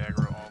side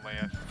aggro only,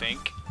 I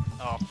think.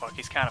 Oh fuck,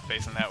 he's kind of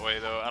facing that way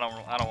though. I don't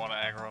want to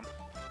aggro him.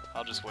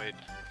 I'll just wait.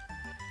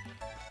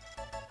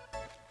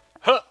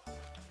 Huh.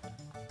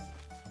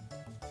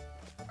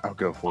 I'll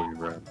go for you,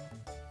 bro.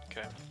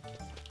 Okay.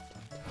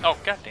 Oh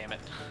god damn it.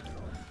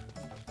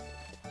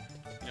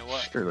 You know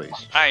what? Surely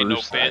I ain't no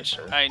first bitch.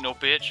 side, I ain't no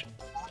bitch.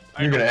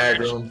 I You're ain't gonna no aggro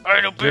bitch. him. I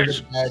ain't no You're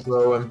bitch. gonna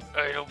aggro him. I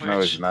ain't no bitch. No,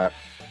 he's not.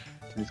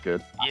 He's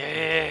good.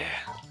 Yeah.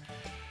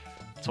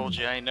 Told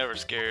you I ain't never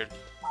scared.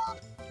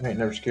 I ain't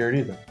never scared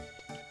either.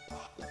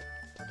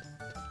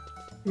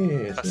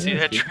 Yes, If I see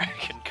that yes,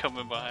 dragon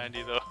coming behind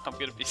you though, I'm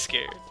gonna be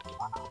scared.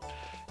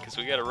 Cause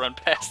we gotta run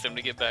past him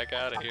to get back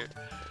out of here.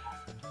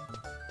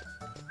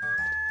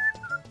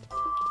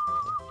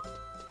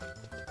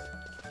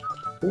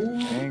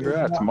 Dang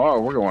right. Tomorrow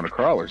we're going to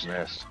Crawler's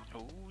Nest.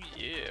 Oh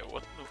yeah.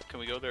 What? Can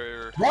we go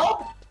there?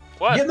 Rob,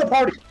 What? get in the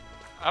party.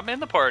 I'm in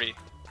the party.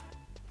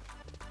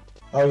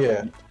 Oh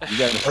yeah. You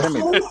gotta send me.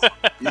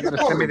 You gotta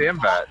send me the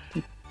invite.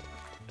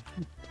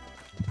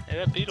 Hey,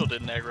 that beetle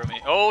didn't aggro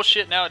me. Oh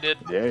shit! Now it did.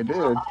 Yeah, he did.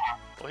 Well,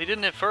 he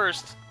didn't at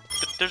first.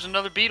 But there's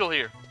another beetle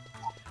here.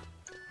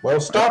 Well,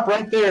 stop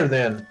right there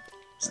then.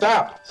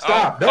 Stop.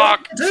 Stop. Oh, Don't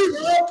fuck. do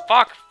that.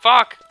 Fuck!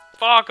 Fuck!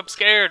 Fuck! I'm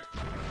scared.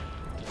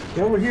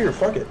 Get over here.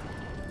 Fuck it.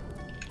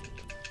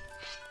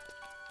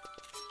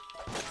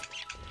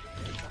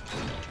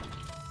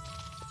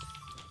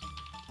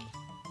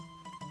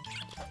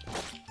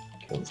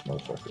 Kill this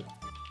motherfucker.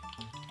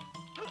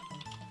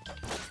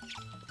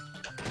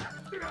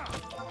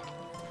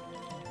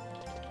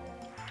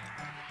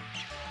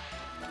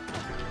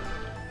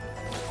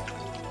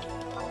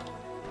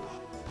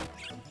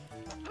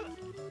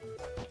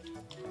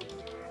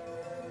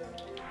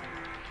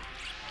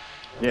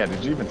 Yeah,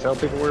 did you even tell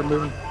people we were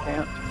moving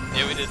camp?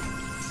 Yeah, we did.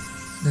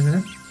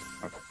 Mm-hmm.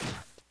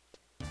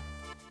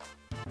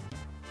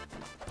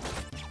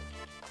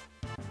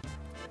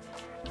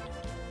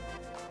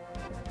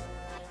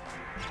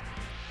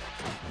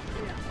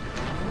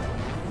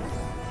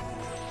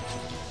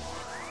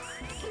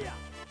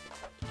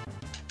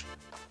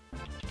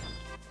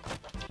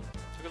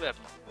 Look at that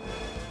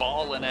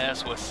ballin'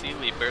 ass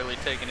Wasili barely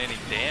taking any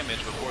damage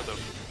before the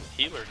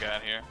healer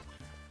got here.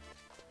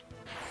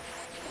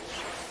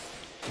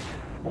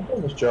 I'm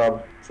doing this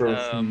job for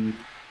I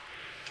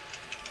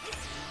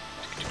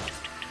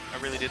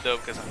really did though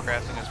because I'm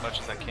crafting as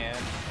much as I can.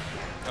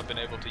 I've been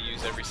able to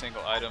use every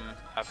single item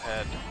I've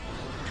had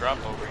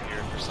drop over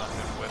here for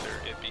something, whether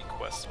it be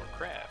quests or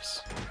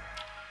crafts.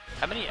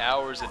 How many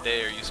hours a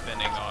day are you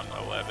spending on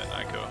 11,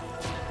 Aiko?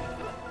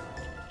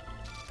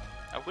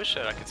 I wish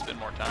that I could spend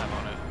more time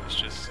on it. It's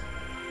just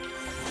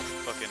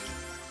fucking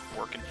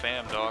working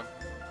fam, dog.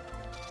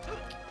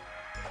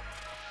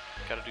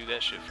 Gotta do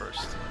that shit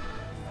first.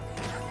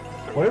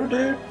 whatever,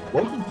 dude.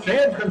 Welcome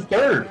Chad comes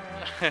third.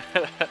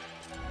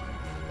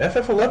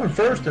 FF11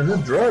 first, and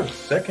then drugs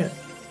second.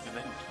 And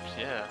then,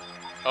 yeah.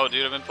 Oh,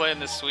 dude, I've been playing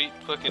this sweet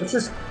fucking What's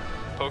this?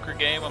 poker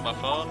game on my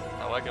phone.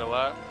 I like it a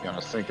lot. You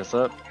wanna sync us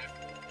up?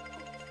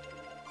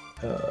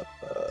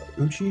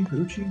 Uchi?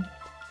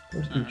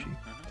 Where's Uchi?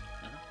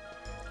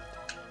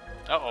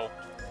 Uh-oh.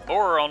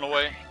 Borer on the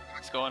way.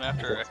 He's going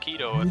after a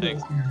keto, I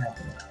think.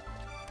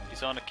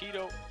 He's on a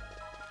keto.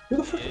 Who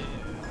the fuck? Yeah.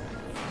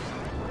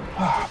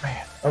 Oh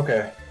man.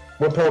 Okay.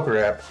 What poker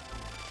app?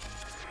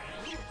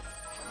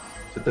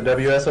 Is it the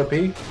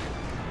WSOP?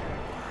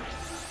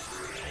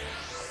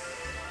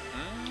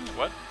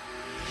 What?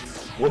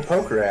 What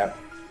poker app?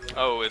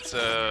 Oh, it's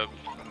a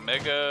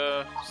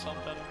Mega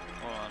something.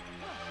 Hold on.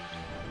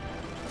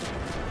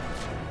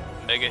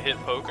 Mega Hit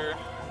Poker.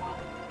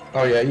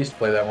 Oh yeah, I used to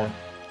play that one.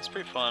 It's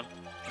pretty fun.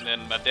 And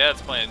then my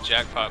dad's playing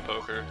Jackpot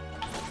Poker.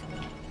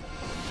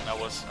 And I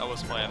was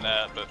playing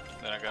that, but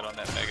then I got on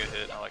that Mega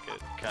Hit and I like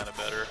it kind of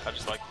better. I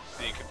just like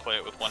that you can play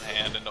it with one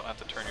hand and don't have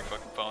to turn your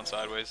fucking phone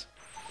sideways.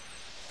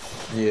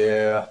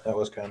 Yeah, that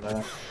was kind of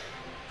nice.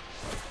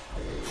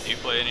 Do you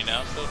play any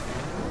now still?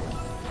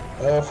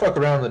 Fuck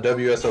around the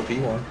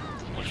WSOP one.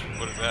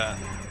 What is that?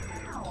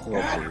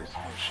 Whoopsies.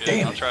 Oh shit,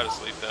 Damn I'll it. try to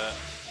sleep that.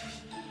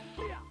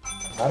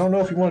 I don't know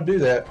if you want to do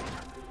that.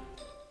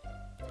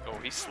 Oh,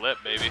 he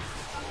slept, baby.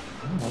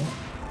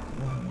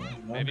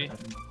 Maybe?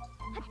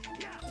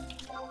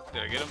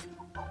 Did I get him?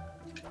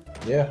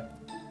 Yeah.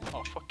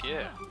 Oh, fuck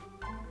yeah.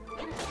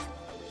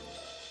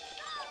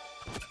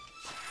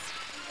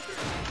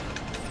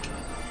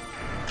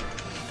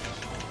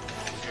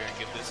 Here, and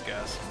give this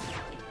guy some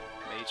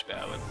mage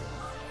ballad.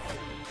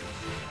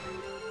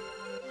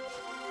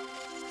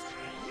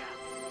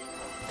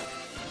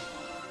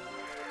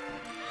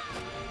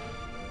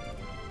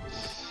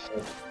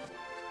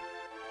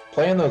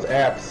 Playing those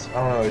apps, I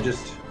don't know, it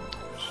just...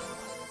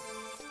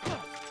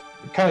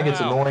 It kind of gets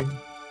Ow. annoying.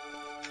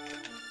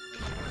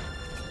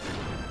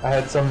 I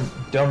had some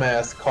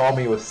dumbass call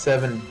me with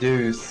 7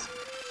 deuce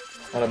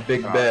on a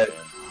big bet,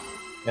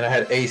 and I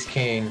had ace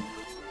king,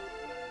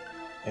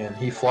 and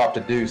he flopped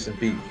a deuce and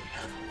beat me.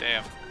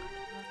 Damn.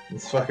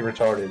 It's fucking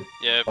retarded.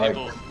 Yeah, Like-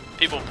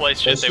 people play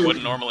shit That's they true.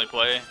 wouldn't normally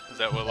play. Is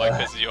that what like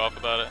pisses you off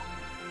about it?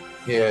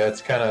 Yeah,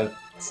 it's kind of...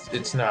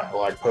 It's not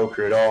like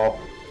poker at all.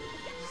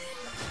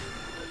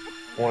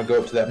 I want to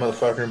go up to that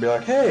motherfucker and be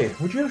like, hey,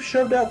 would you have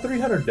shoved out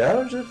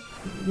 $300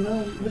 if, you know,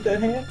 with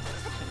that hand?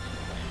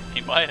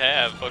 He might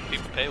have. Fuck,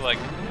 people pay like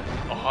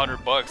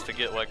 $100 to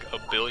get like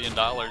 $1 billion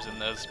in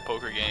those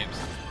poker games.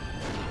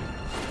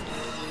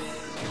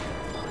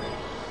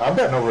 I've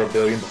gotten over $1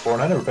 billion before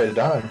and I never paid a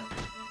dime.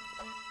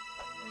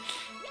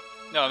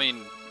 No, I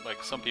mean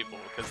like some people,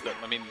 because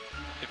I mean,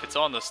 if it's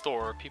on the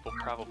store, people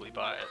probably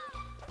buy it.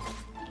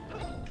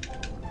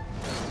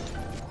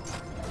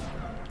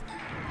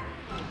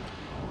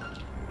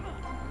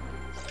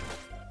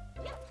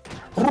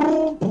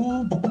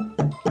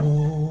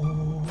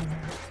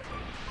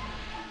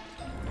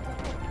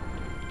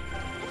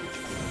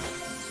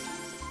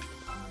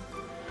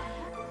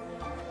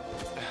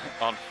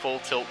 On Full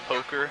Tilt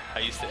Poker, I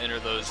used to enter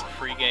those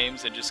free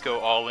games and just go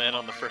all in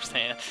on the first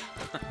hand.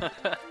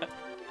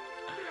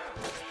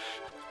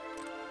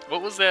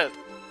 What was that?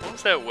 What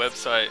was that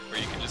website where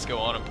you could just go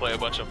on and play a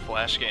bunch of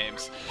flash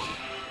games?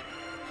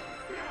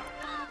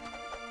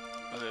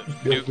 Was it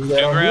You can do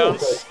that on Newgrounds?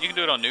 Newgrounds. You can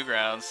do it on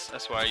Newgrounds.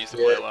 That's why I used to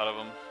play a lot of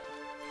them.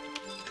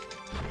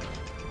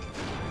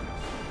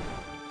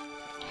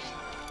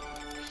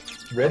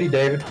 Ready,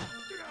 David?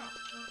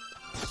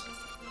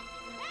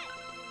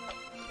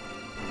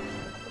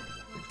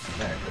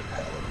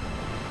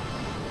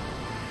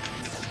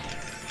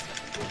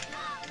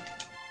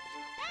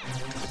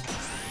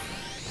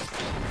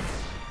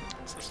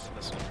 What's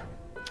this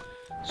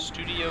one?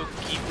 Studio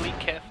Ghibli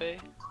Cafe.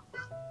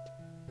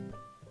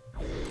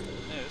 Yeah,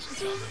 this one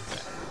sounds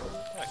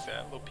okay. I like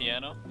that. Little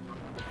piano.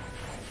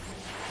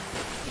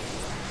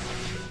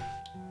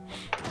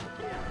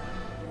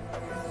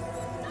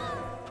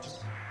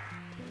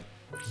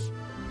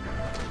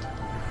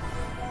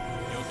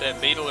 You want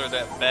that beetle or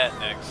that bat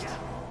next?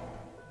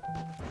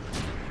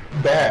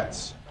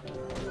 Bats.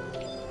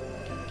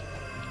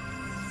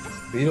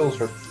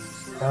 Beetles are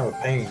kind of a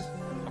pain.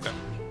 Okay.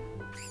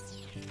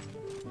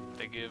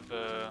 They give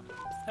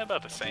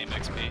about the same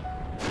XP.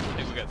 I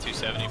think we got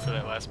 270 for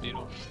that last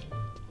beetle.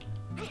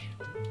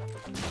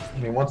 I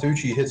mean, once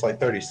Uchi hits like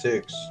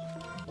 36,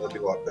 that'll be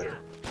a lot better.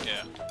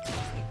 Yeah.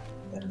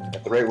 And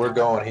at the rate we're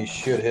going, he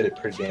should hit it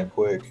pretty damn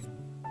quick.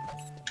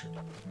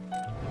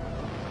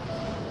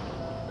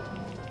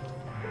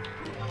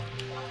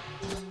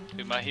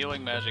 Dude, my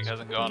healing magic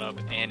hasn't gone up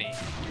any.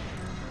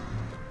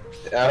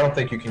 I don't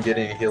think you can get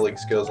any healing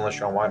skills unless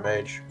you're on White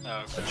Mage. Oh,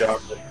 A okay.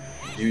 job that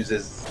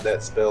uses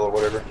that spell or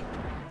whatever.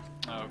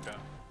 Oh, okay.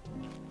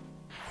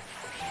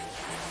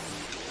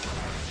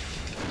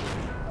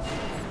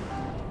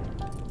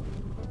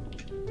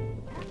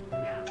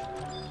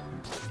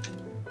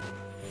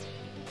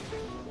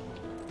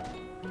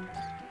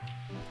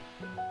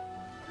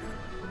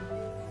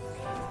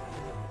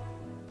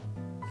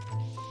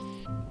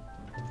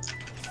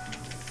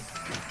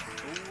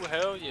 Ooh,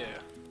 hell yeah.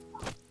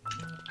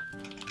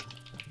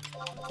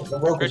 The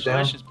rope is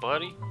down. Congratulations,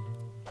 buddy.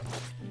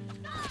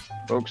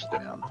 Folks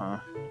down, huh?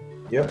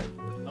 Yep.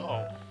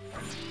 Oh.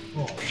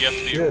 Oh, You have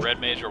to be a shit.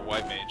 red mage or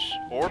white mage.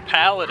 Or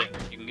paladin.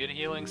 You can get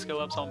healing skill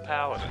ups on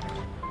paladin.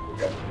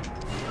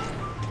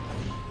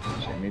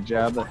 Jimmy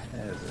Jabba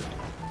has it.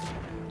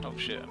 Oh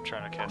shit, I'm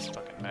trying to cast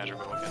fucking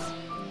magical again.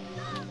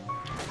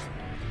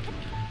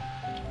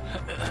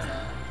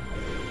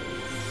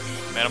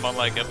 Man, I'm on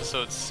like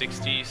episode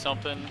 60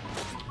 something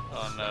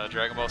on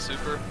Dragon Ball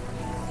Super.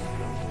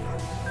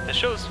 The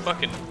show's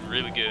fucking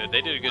really good.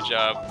 They did a good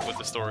job with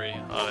the story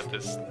on it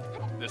this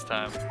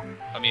time.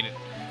 I mean,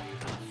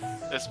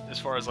 as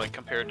far as like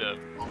compared to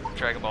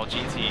Dragon Ball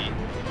GT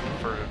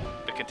for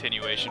the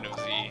continuation of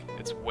Z,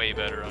 it's way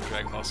better on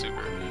Dragon Ball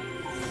Super.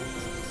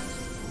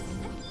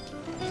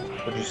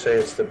 Would you say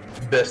it's the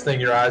best thing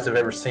your eyes have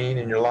ever seen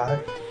in your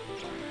life?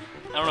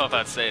 I don't know if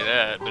I'd say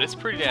that, but it's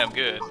pretty damn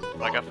good.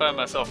 Like, I find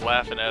myself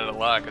laughing at it a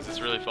lot because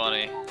it's really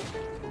funny.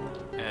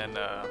 And,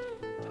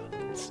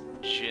 it's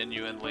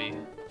genuinely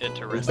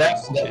interesting.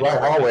 That's that right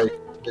hallway,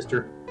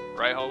 mister.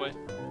 Right hallway?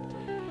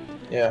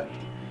 Yeah.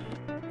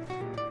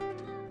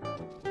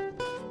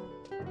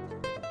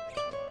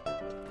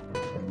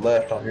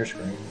 Left on your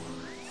screen.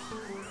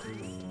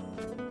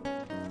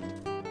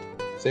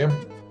 See him?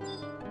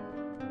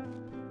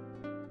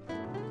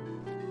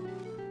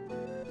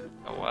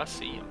 Oh, I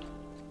see him.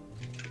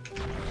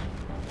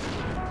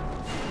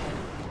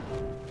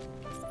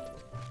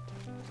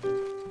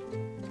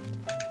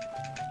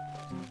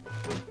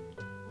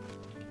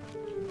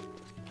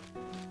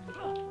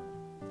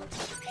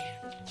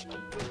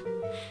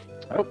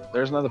 Oh,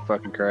 there's another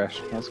fucking crash.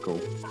 That's cool.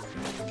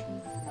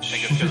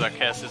 Think it's because I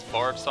cast this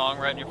Barb song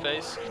right in your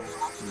face?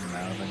 No,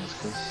 I think it's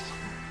because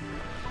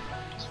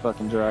it's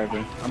fucking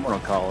driver. I'm gonna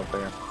call it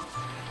there.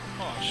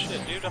 Oh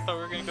shit, dude, I thought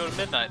we were gonna go to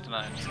midnight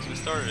tonight since we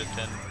started at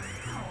 10.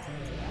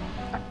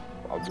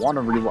 I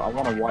wanna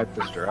wipe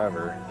this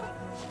driver.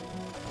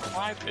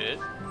 Wipe it?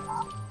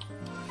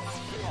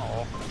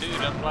 Oh, dude,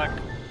 I'm like...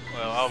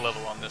 Well, I'll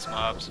level on this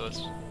mob, so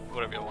it's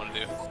whatever you want to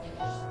do.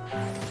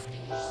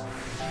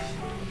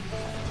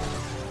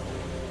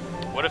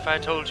 What if I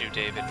told you,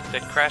 David,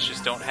 that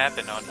crashes don't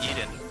happen on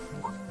Eden?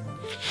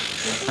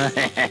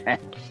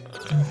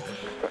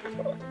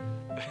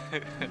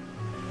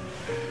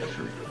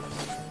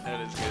 That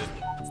is good.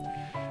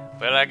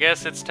 Well, I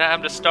guess it's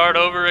time to start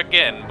over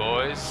again,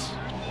 boys.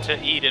 To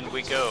Eden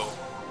we go,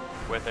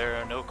 where there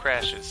are no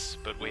crashes,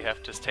 but we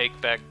have to take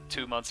back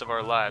 2 months of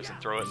our lives and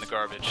throw it in the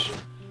garbage.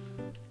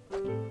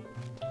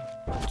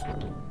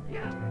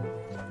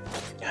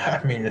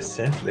 I mean,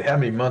 essentially, how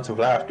many months of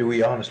life do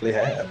we honestly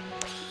have?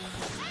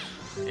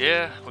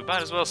 Yeah, we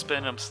might as well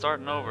spend them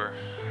starting over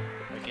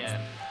again.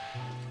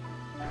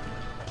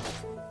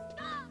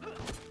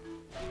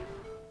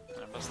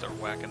 I'm gonna start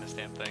whacking this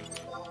damn thing.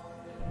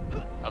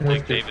 I'll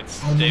take David's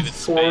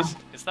space.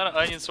 It's not an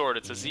onion sword,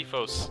 it's a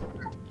Zephos.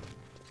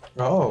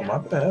 Oh, my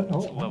bad. It's Oh,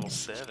 level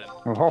 7.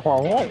 my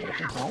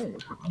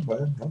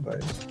bad. My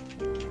bad.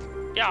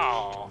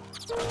 Yaw!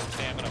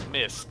 Damn it, I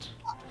missed.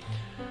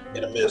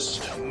 In a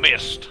mist. I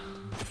missed.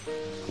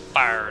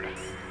 Fired.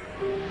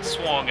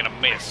 Swung and I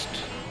missed.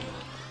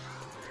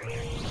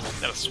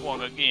 Then I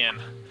swung again.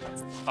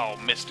 Oh,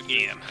 missed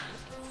again.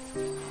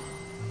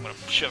 I'm gonna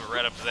shove it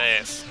right up his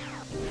ass.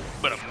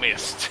 But I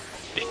missed.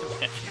 Damn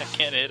it, I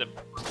can't hit him.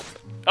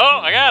 Oh,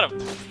 I got him!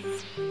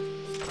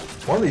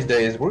 One of these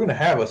days, we're gonna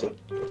have us a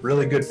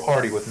really good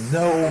party with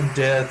no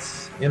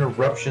deaths,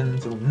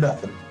 interruptions, or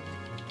nothing.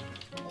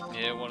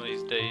 Yeah, one of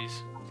these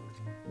days.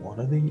 One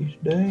of these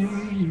days,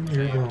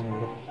 you're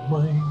gonna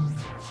complain.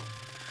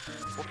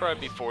 We'll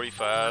probably be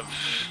 45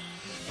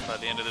 by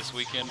the end of this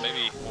weekend,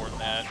 maybe more than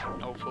that,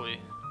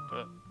 hopefully.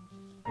 But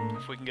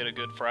if we can get a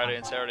good Friday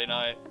and Saturday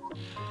night.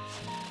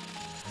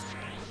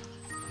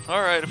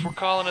 Alright, if we're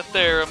calling it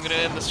there, I'm gonna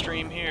end the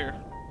stream here.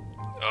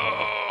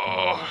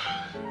 Oh.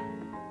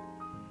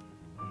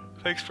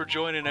 Thanks for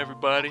joining,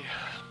 everybody.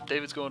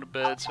 David's going to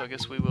bed, so I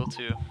guess we will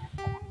too.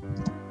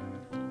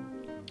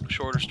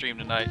 Shorter stream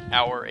tonight,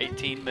 hour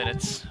 18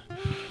 minutes.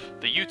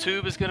 The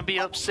YouTube is gonna be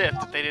upset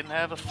that they didn't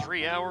have a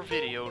 3-hour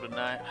video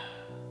tonight.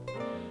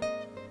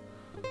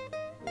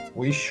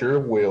 We sure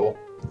will.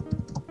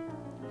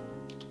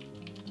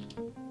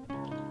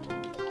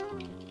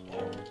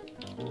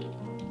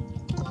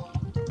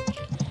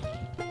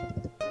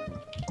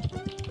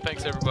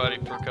 Thanks everybody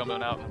for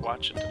coming out and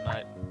watching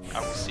tonight. I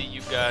will see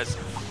you guys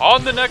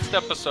on the next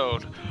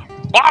episode.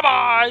 Bye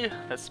bye!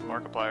 That's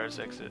Markiplier's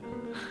exit.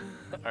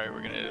 Alright,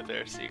 we're gonna end it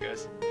there. See you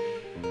guys.